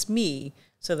replace me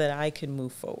so that I can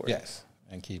move forward. Yes,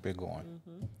 and keep it going.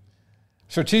 Mm-hmm.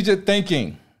 Strategic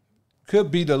thinking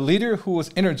could be the leader who is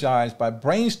energized by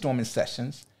brainstorming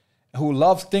sessions, who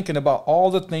loves thinking about all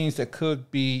the things that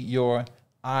could be your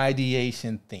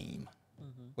ideation theme.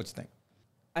 Mm-hmm. What do you think?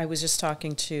 I was just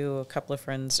talking to a couple of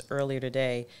friends earlier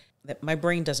today that my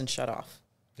brain doesn't shut off.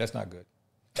 That's not good.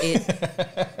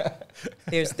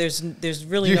 There's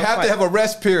really you have to have a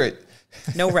rest period.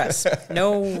 No rest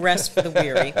for the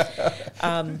weary.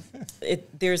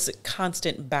 There's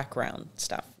constant background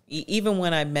stuff. Even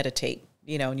when I meditate,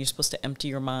 and you're supposed to empty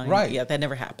your mind. Right. Yeah, that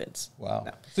never happens. Wow.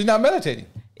 No. So you're not meditating.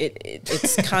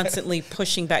 It's constantly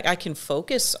pushing back. I can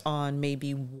focus on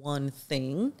maybe one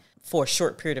thing for a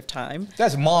short period of time.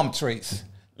 That's mom traits.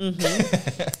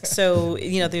 Mm-hmm. So,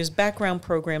 there's background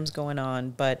programs going on,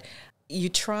 but you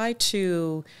try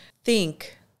to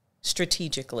think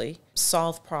strategically,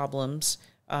 solve problems,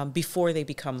 before they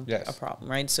become a problem,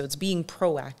 right? So it's being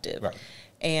proactive. Right.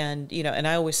 And, and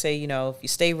I always say, if you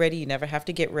stay ready, you never have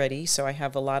to get ready. So I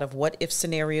have a lot of what if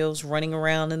scenarios running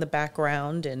around in the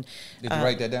background. And did you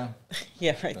write that down?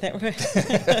 Yeah, write that right.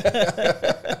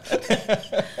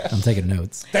 I'm taking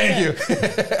notes. Thank you.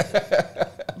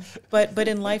 But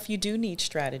in life, you do need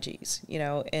strategies,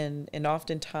 and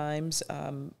oftentimes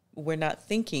we're not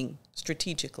thinking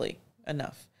strategically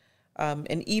enough.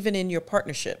 And even in your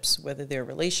partnerships, whether they're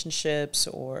relationships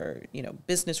or,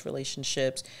 business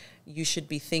relationships, you should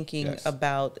be thinking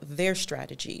about their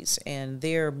strategies and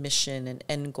their mission and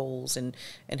end goals and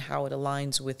how it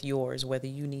aligns with yours, whether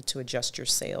you need to adjust your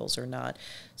sales or not.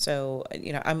 So,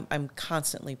 I'm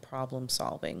constantly problem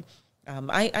solving.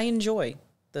 I enjoy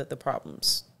the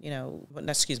problems,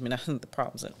 excuse me, not the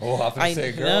problems. I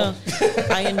say, girl.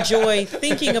 I enjoy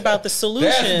thinking about the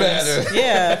solutions. That's better.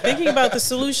 Yeah, thinking about the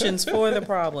solutions for the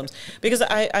problems. Because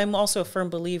I'm also a firm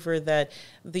believer that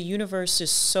the universe is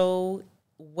so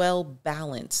well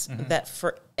balanced that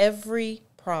for every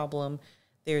problem,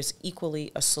 there's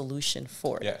equally a solution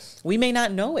for it. Yes. We may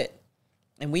not know it,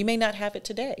 and we may not have it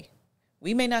today.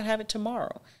 We may not have it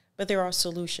tomorrow. But there are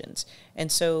solutions.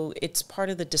 And so it's part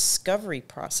of the discovery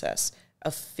process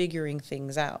of figuring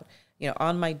things out.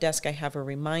 On my desk, I have a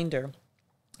reminder.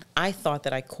 I thought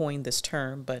that I coined this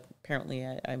term, but apparently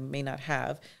I may not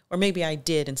have. Or maybe I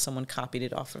did and someone copied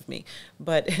it off of me.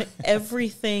 But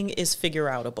everything is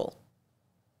figure-outable.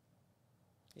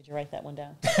 Did you write that one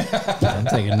down? I'm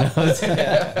taking notes.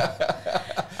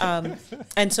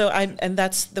 And so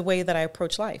that's the way that I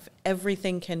approach life.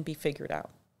 Everything can be figured out.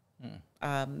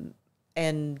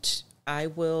 And I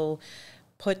will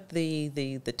put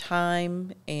the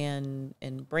time and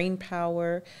brain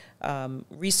power,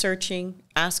 researching,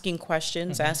 asking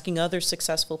questions, asking other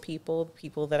successful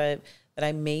people that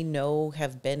I may know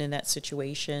have been in that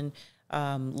situation,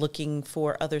 looking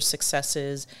for other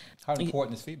successes. How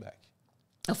important is feedback?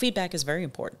 Feedback is very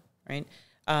important, right?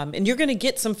 And you're going to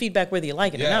get some feedback whether you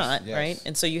like it or not, right?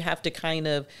 And so you have to kind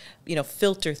of,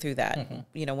 filter through that.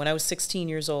 When I was 16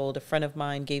 years old, a friend of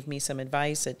mine gave me some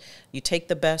advice that you take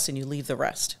the best and you leave the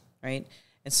rest, right?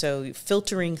 And so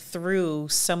filtering through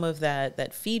some of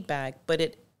that feedback, but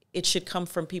it should come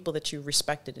from people that you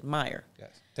respect and admire. Yes.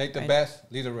 Take the best,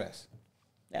 leave the rest.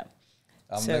 Yeah.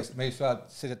 Make sure I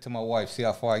send it to my wife, see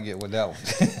how far I get with that one.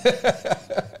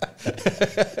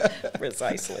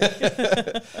 Precisely.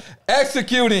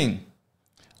 Executing.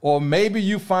 Or maybe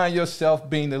you find yourself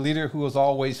being the leader who is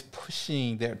always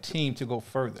pushing their team to go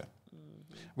further,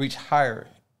 reach higher,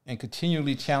 and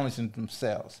continually challenging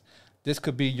themselves. This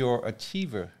could be your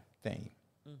achiever thing.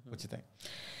 What you think?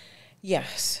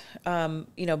 Yes.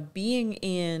 Being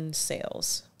in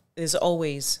sales is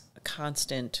always a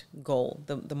constant goal.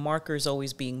 The marker is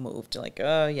always being moved. Like,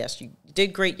 yes, you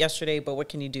did great yesterday, but what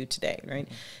can you do today, right?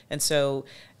 And so,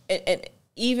 and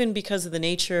even because of the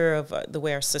nature of the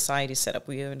way our society is set up,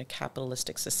 we are in a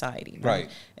capitalistic society, right?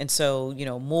 And so,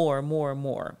 more,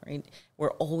 right?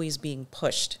 We're always being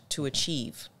pushed to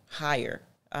achieve higher,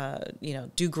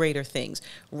 do greater things.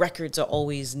 Records are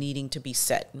always needing to be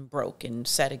set and broke and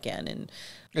set again. And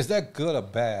is that good or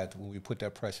bad when we put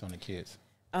that pressure on the kids?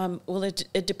 Well,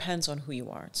 it depends on who you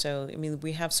are. So,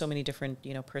 we have so many different,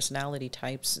 personality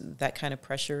types. That kind of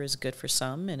pressure is good for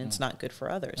some, and it's not good for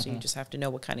others. So you just have to know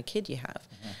what kind of kid you have.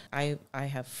 I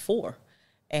have 4,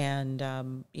 and,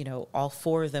 all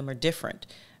 4 of them are different.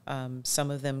 Some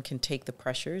of them can take the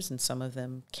pressures, and some of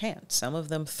them can't. Some of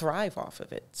them thrive off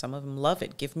of it. Some of them love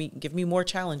it. Give me more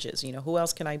challenges. Who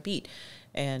else can I beat?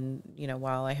 And,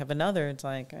 while I have another, it's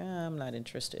like, I'm not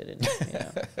interested in,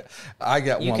 I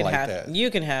got one like that.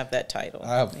 You can have that title.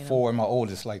 I have 4, and my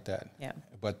oldest like that. Yeah.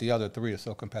 But the other 3 are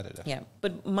so competitive. Yeah.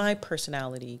 But my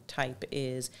personality type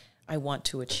is I want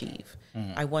to achieve.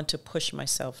 I want to push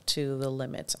myself to the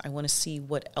limits. I want to see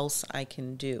what else I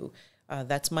can do.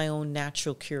 That's my own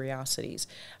natural curiosities.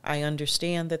 I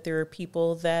understand that there are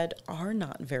people that are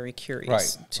not very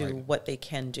curious to what they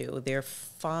can do. They're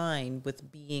fine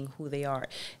with being who they are.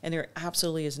 And there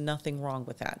absolutely is nothing wrong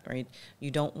with that, right?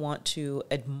 You don't want to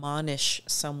admonish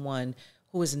someone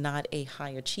who is not a high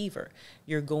achiever.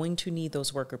 You're going to need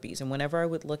those worker bees. And whenever I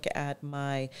would look at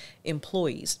my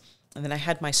employees, and then I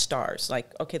had my stars, like,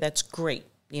 okay, that's great.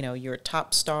 You're a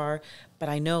top star, but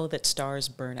I know that stars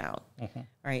burn out,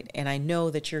 right? And I know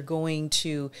that you're going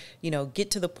to,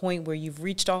 get to the point where you've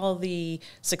reached all the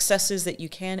successes that you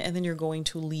can, and then you're going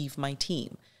to leave my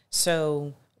team.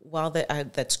 So while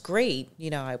that's great,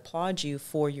 I applaud you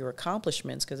for your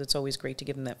accomplishments, because it's always great to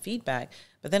give them that feedback.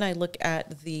 But then I look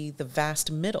at the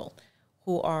vast middle,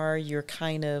 who are your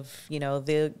kind of,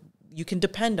 you can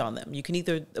depend on them. You can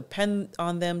either depend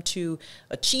on them to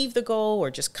achieve the goal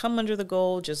or just come under the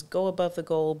goal, just go above the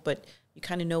goal, but you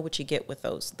kind of know what you get with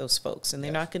those folks, and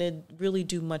they're not going to really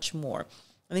do much more.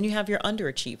 And then you have your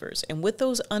underachievers. And with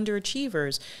those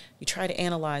underachievers, you try to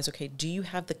analyze, okay, do you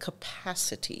have the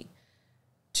capacity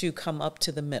to come up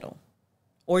to the middle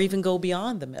or even go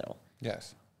beyond the middle?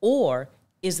 Yes. Or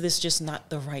is this just not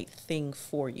the right thing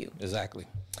for you? Exactly.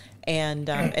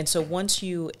 And so once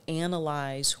you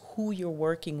analyze who you're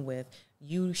working with,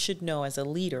 you should know as a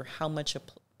leader how much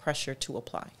pressure to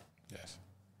apply. Yes.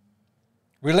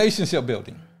 Relationship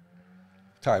building.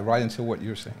 Tie right into what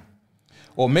you're saying.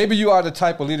 Or maybe you are the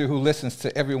type of leader who listens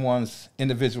to everyone's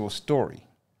individual story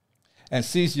and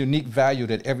sees unique value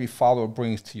that every follower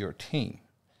brings to your team.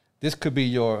 This could be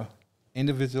your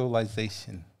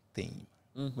individualization theme.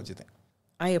 Mm-hmm. What do you think?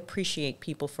 I appreciate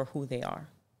people for who they are.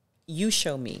 You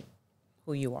show me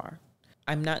who you are.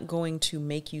 I'm not going to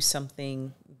make you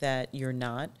something that you're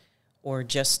not or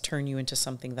just turn you into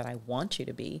something that I want you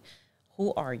to be.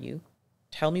 Who are you?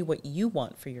 Tell me what you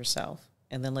want for yourself,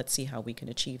 and then let's see how we can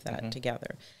achieve that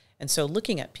together. And so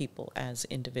looking at people as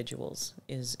individuals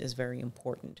is very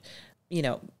important. You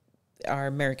know, our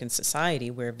American society,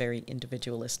 we're a very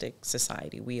individualistic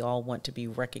society. We all want to be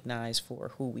recognized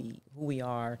for who we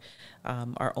are,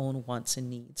 our own wants and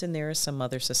needs. And there are some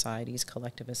other societies,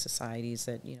 collectivist societies,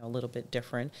 that, you know, a little bit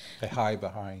different. They hide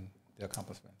behind their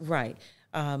accomplishments. Right.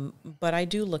 But I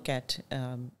do look at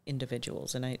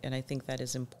individuals, and I think that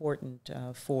is important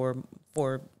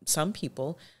for some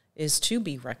people, is to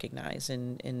be recognized,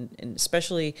 and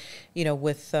especially, you know,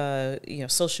 with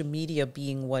social media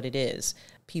being what it is.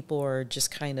 People are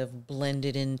just kind of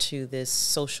blended into this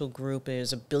social group.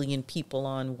 There's a billion people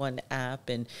on one app,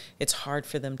 and it's hard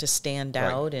for them to stand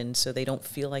out, and so they don't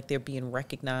feel like they're being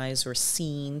recognized or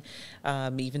seen.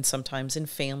 Even sometimes in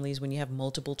families, when you have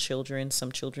multiple children,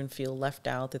 some children feel left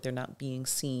out, that they're not being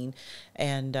seen,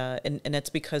 and that's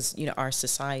because, you know, our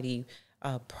society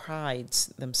prides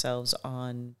themselves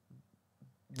on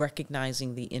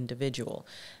recognizing the individual.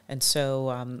 And so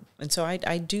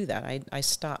I do that. I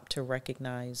stop to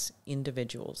recognize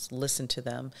individuals, listen to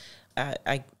them.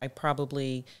 I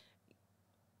probably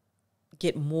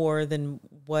get more than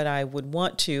what I would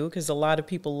want to, because a lot of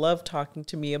people love talking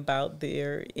to me about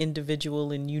their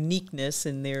individual and uniqueness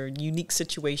and their unique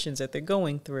situations that they're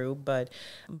going through. But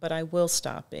I will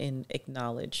stop and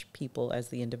acknowledge people as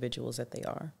the individuals that they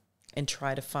are, and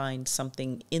try to find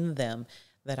something in them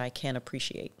that I can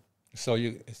appreciate. So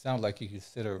it sounds like you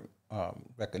consider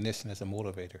recognition as a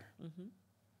motivator. Mm-hmm.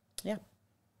 Yeah.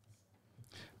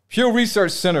 Pew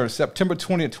Research Center, September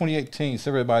 20th, 2018,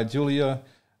 surveyed by Julia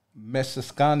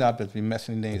Messiscana, I bet be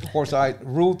messing names, Forsyth,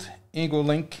 Ruth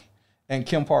Ingerlink, and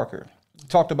Kim Parker,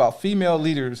 talked about female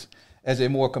leaders as a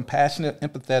more compassionate,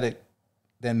 empathetic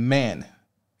than man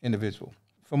individual.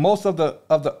 For most of the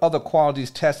other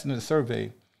qualities tested in the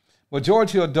survey,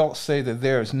 majority of adults say that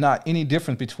there is not any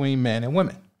difference between men and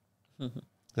women. Mm-hmm.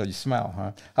 So you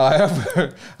smile,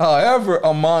 huh? However,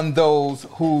 among those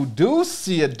who do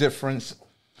see a difference,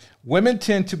 women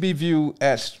tend to be viewed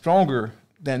as stronger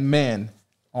than men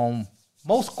on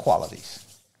most qualities.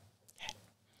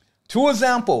 Two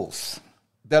examples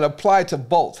that apply to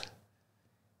both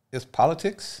is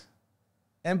politics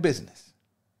and business,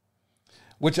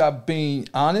 which are being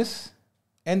honest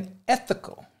and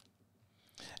ethical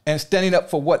and standing up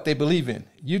for what they believe in.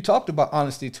 You talked about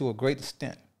honesty to a great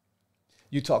extent.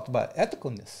 You talked about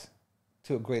ethicalness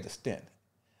to a great extent.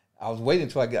 I was waiting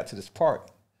until I got to this part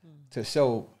to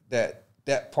show that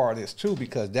that part is true,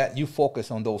 because that you focus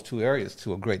on those two areas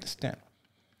to a great extent.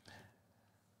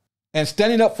 And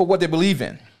standing up for what they believe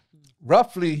in.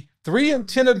 Roughly 3 in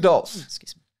 10 adults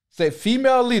say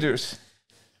female leaders,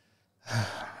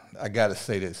 I got to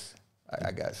say this.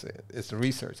 I got to say it. It's the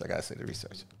research. I got to say the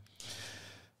research.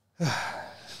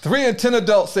 3 in 10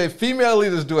 adults say female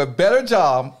leaders do a better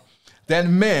job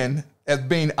than men at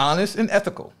being honest and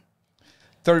ethical.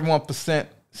 31%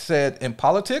 said in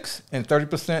politics and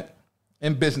 30%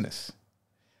 in business.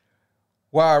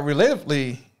 While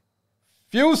relatively,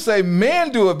 few say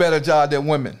men do a better job than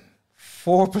women.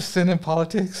 4% in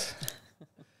politics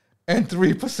and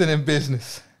 3% in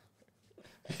business.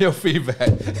 Your feedback.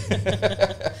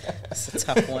 It's a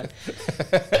tough one.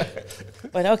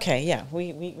 But okay, yeah,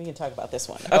 we can talk about this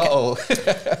one. Okay.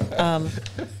 Uh-oh.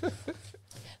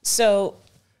 So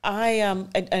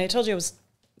I told you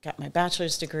got my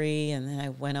bachelor's degree, and then I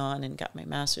went on and got my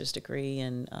master's degree,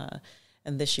 and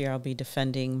this year I'll be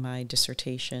defending my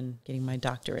dissertation, getting my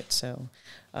doctorate. So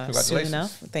soon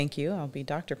enough, thank you, I'll be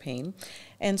Dr. Payne.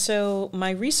 And so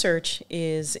my research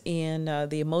is in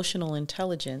the emotional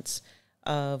intelligence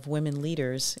of women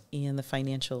leaders in the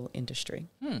financial industry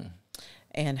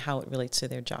and how it relates to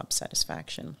their job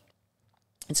satisfaction.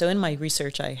 And so in my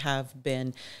research, I have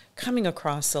been coming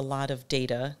across a lot of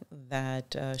data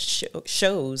that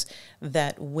shows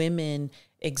that women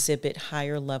exhibit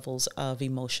higher levels of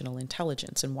emotional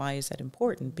intelligence. And why is that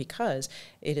important? Because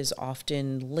it is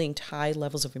often linked, high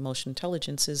levels of emotional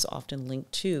intelligence is often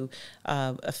linked to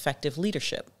effective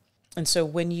leadership. And so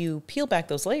when you peel back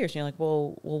those layers, you're like,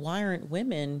 well, why aren't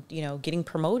women, getting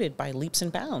promoted by leaps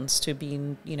and bounds to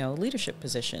being, leadership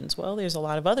positions? Well, there's a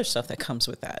lot of other stuff that comes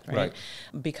with that, right?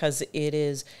 Because it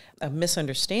is a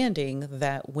misunderstanding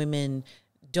that women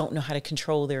don't know how to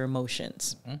control their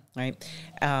emotions, right?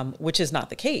 Which is not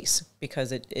the case,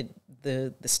 because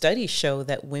the studies show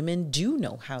that women do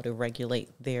know how to regulate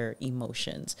their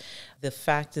emotions. The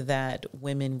fact that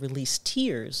women release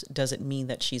tears doesn't mean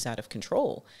that she's out of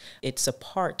control. It's a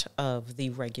part of the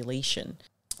regulation.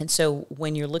 And so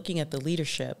when you're looking at the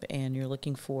leadership and you're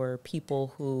looking for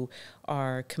people who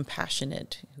are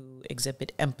compassionate, who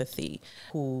exhibit empathy,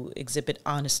 who exhibit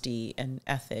honesty and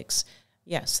ethics,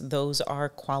 yes, those are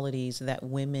qualities that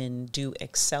women do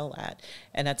excel at.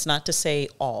 And that's not to say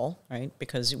all, right?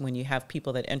 Because when you have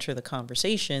people that enter the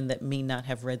conversation that may not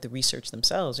have read the research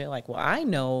themselves, they're like, well, I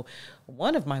know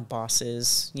one of my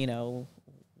bosses,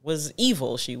 was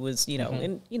evil. She was,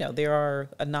 and, there are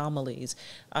anomalies.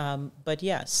 But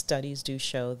yes, studies do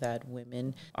show that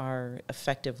women are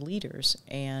effective leaders,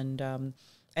 and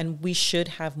we should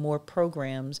have more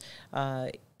programs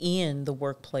in the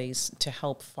workplace to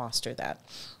help foster that.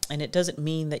 And it doesn't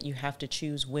mean that you have to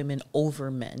choose women over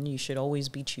men. You should always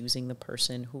be choosing the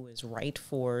person who is right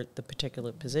for the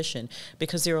particular position,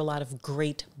 because there are a lot of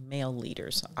great male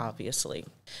leaders, obviously.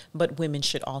 But women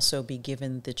should also be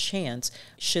given the chance,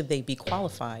 should they be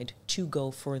qualified, to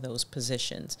go for those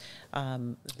positions.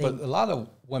 But a lot of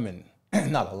women,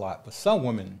 not a lot, but some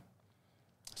women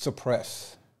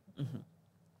suppress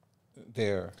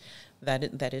their...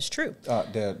 That is true.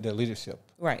 Their leadership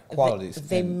right. qualities.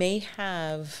 They may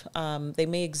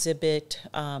exhibit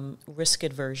risk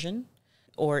aversion,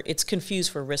 or it's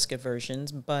confused for risk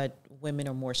aversions, but women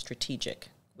are more strategic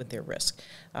with their risk.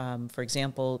 For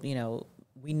example,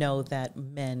 we know that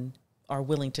men are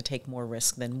willing to take more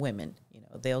risk than women.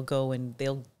 They'll go and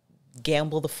they'll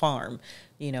gamble the farm,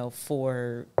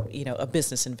 for, a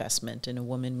business investment, and a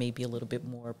woman may be a little bit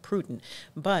more prudent.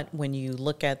 But when you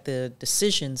look at the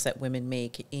decisions that women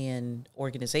make in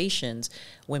organizations,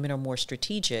 women are more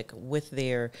strategic with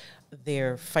their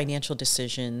financial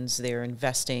decisions, their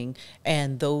investing,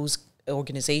 and those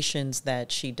organizations that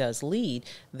she does lead,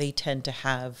 they tend to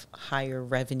have higher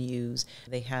revenues.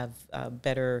 They have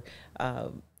better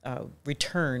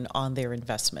return on their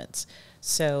investments.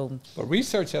 But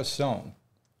research has shown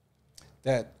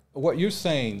that what you're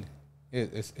saying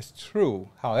is true.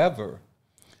 However,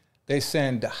 they're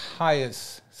saying the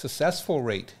highest successful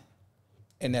rate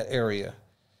in that area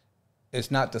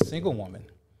is not the single woman,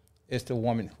 it's the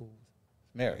woman who's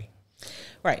married.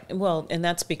 Right. Well, and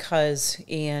that's because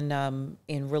in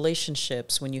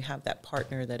relationships, when you have that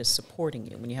partner that is supporting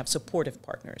you, when you have supportive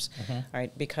partners,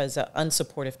 right? Because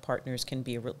unsupportive partners can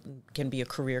be a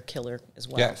career killer as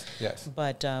well. Yes.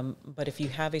 But if you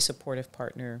have a supportive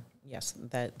partner, yes,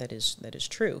 that is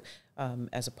true,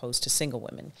 as opposed to single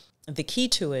women. The key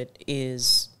to it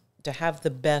is to have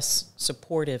the best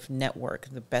supportive network,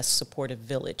 the best supportive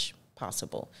village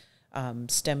possible.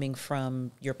 Stemming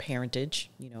from your parentage,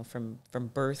 from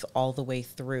birth all the way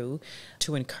through,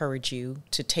 to encourage you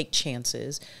to take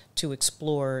chances, to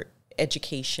explore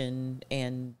education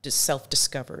and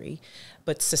self-discovery.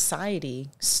 But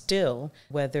society still,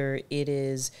 whether it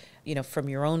is, from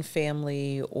your own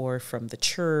family or from the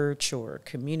church or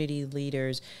community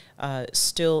leaders,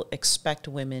 still expect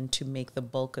women to make the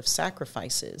bulk of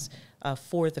sacrifices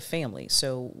for the family.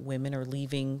 So women are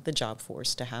leaving the job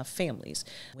force to have families.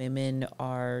 Women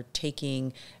are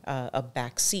taking a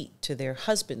back seat to their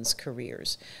husbands'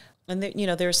 careers. And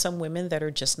there are some women that are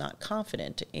just not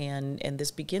confident, and this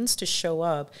begins to show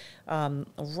up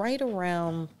right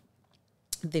around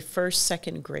the first,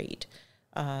 second grade.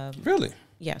 Really?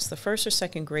 Yes, the first or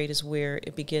second grade is where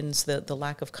it begins, the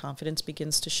lack of confidence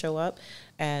begins to show up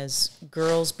as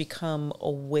girls become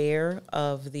aware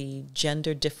of the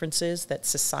gender differences that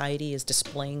society is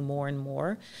displaying more and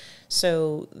more.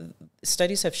 So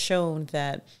studies have shown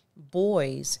that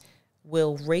boys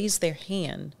will raise their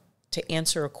hand to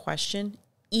answer a question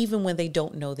even when they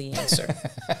don't know the answer.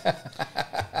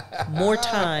 More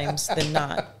times than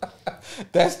not.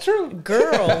 That's true.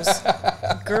 Girls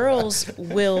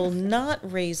will not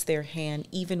raise their hand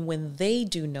even when they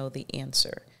do know the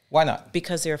answer. Why not?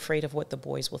 Because they're afraid of what the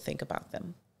boys will think about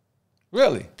them.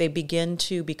 Really? They begin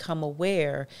to become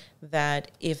aware that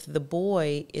if the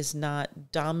boy is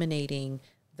not dominating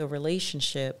the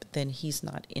relationship, then he's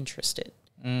not interested.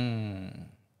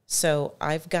 So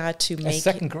I've got to make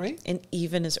second grade? And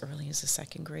even as early as the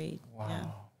second grade.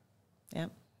 Wow. Yeah.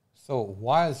 So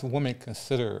why is a woman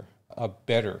considered a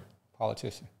better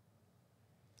politician?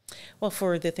 Well,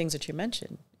 for the things that you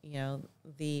mentioned, you know,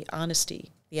 the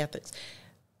honesty, the ethics.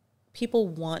 People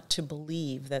want to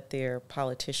believe that their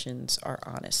politicians are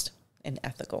honest and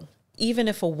ethical. Even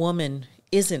if a woman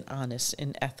isn't honest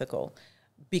and ethical,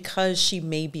 because she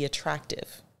may be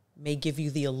attractive, may give you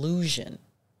the illusion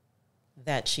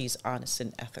that she's honest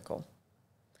and ethical.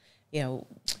 You know,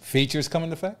 Features come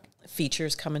into effect?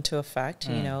 features come into effect.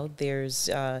 You know, there's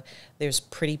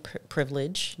pretty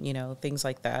privilege, you know, things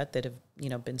like that have, you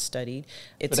know, been studied.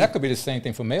 But that could be the same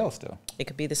thing for males, though. It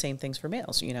could be the same things for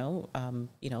males, you know,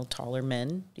 taller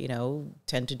men, you know,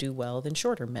 tend to do well than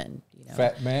shorter men. You know.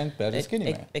 Fat man, better than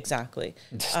skinny man. Exactly.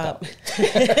 Stop.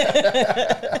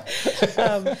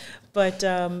 But,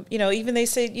 you know, even they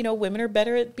say, you know, women are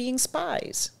better at being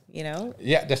spies, you know.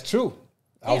 Yeah, that's true.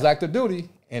 I was active duty,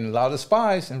 and a lot of the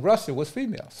spies in Russia was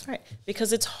females. Right.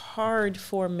 Because it's hard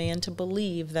for a man to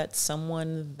believe that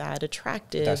someone that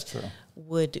attractive That's true.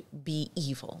 would be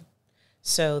evil.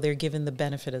 So they're given the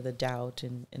benefit of the doubt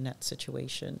in that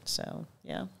situation. So,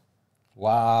 yeah.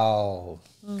 Wow.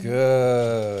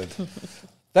 Good.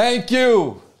 Thank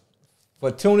you for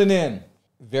tuning in.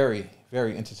 Very,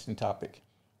 very interesting topic.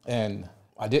 And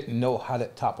I didn't know how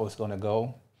that topic was going to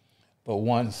go. But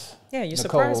once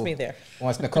surprised me there.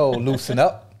 Once Nicole loosened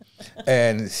up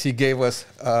and she gave us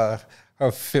her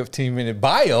 15-minute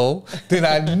bio, then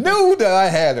I knew that I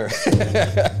had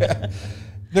her.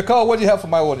 Nicole, what do you have for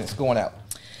my audience going out?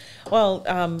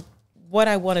 Well, what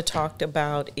I want to talk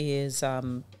about is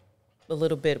a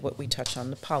little bit what we touched on,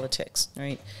 the politics,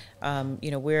 right? You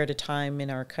know, we're at a time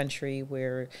in our country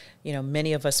where, you know,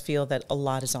 many of us feel that a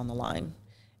lot is on the line.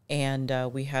 And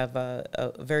we have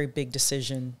a very big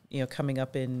decision, you know, coming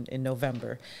up in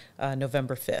November,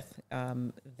 November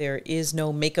 5th. There is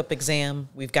no makeup exam.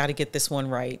 We've got to get this one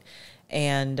right.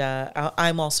 And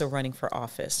I'm also running for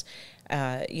office.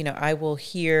 You know, I will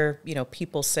hear, you know,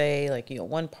 people say, like, you know,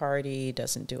 one party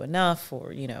doesn't do enough,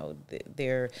 or, you know,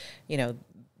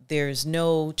 there's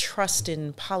no trust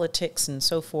in politics and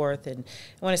so forth. And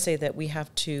I want to say that we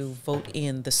have to vote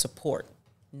in the support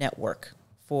network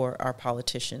for our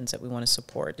politicians that we want to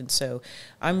support. And so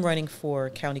I'm running for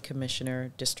County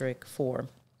Commissioner, District 4.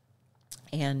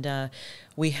 And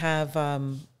we have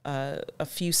a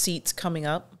few seats coming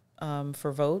up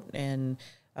for vote. And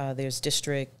there's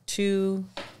District 2,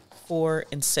 4,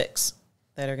 and 6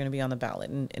 that are going to be on the ballot.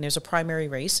 And there's a primary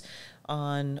race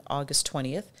on August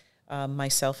 20th.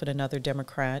 Myself and another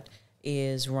Democrat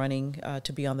is running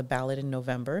to be on the ballot in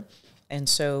November. And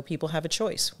so people have a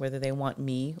choice whether they want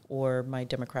me or my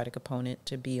Democratic opponent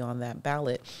to be on that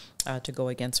ballot to go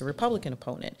against a Republican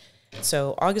opponent.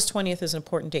 So August 20th is an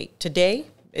important date. Today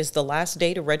is the last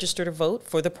day to register to vote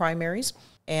for the primaries.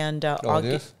 And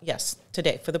yes,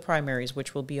 today for the primaries,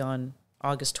 which will be on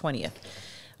August 20th.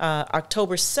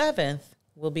 October 7th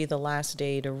will be the last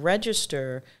day to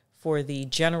register for the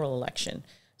general election.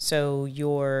 So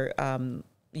your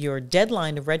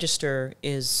deadline to register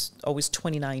is always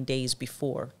 29 days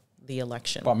before the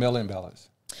election. About mail-in ballots?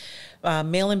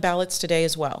 Mail-in ballots today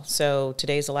as well. So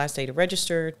today is the last day to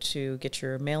register to get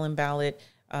your mail-in ballot.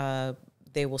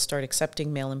 They will start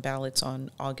accepting mail-in ballots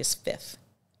on August 5th.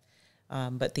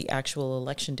 But the actual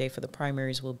election day for the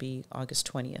primaries will be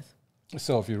August 20th.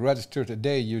 So if you register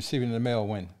today, you're receiving it in the mail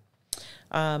when?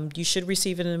 You should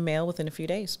receive it in the mail within a few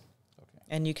days.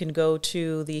 And you can go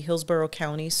to the Hillsborough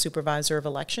County Supervisor of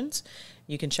Elections.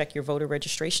 You can check your voter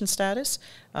registration status.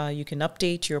 You can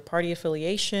update your party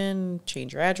affiliation,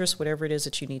 change your address, whatever it is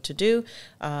that you need to do.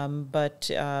 But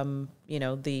you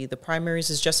know, the primaries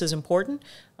is just as important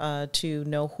to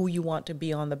know who you want to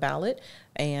be on the ballot.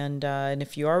 And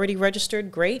if you already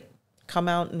registered, great. Come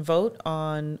out and vote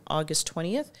on August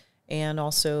 20th. And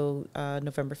also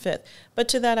November 5th. But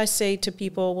to that I say to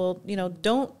people, well, you know,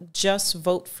 don't just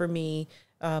vote for me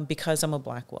because I'm a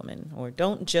black woman, or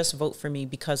don't just vote for me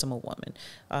because I'm a woman.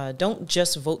 Don't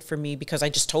just vote for me because I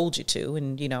just told you to,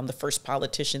 and, you know, I'm the first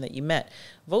politician that you met.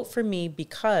 Vote for me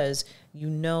because you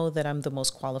know that I'm the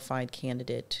most qualified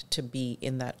candidate to be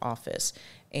in that office.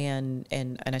 And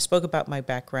I spoke about my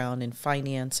background in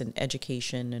finance and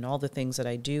education and all the things that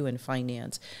I do in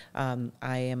finance.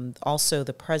 I am also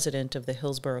the president of the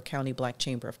Hillsborough County Black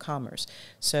Chamber of Commerce.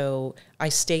 So I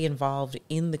stay involved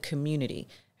in the community,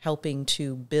 helping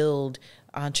to build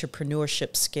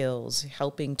entrepreneurship skills,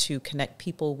 helping to connect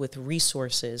people with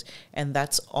resources, and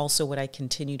that's also what I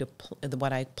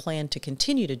plan to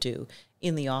continue to do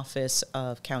in the office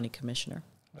of County Commissioner.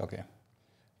 Okay.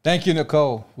 Thank you,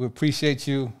 Nicole. We appreciate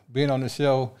you being on the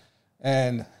show.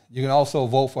 And you can also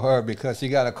vote for her because she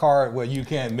got a card where you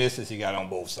can't miss it. She got on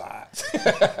both sides.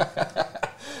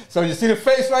 So you see the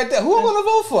face right there. Who am I going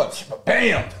to vote for?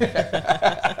 Bam!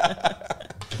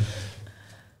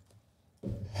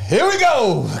 Here we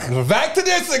go. Back to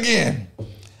this again.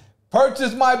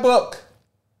 Purchase my book.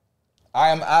 I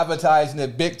am advertising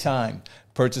it big time.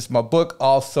 Purchase my book.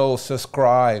 Also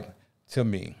subscribe to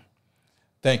me.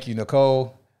 Thank you,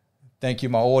 Nicole. Thank you,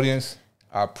 my audience.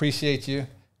 I appreciate you.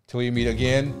 Till we meet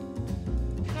again.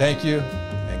 Thank you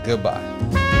and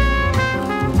goodbye.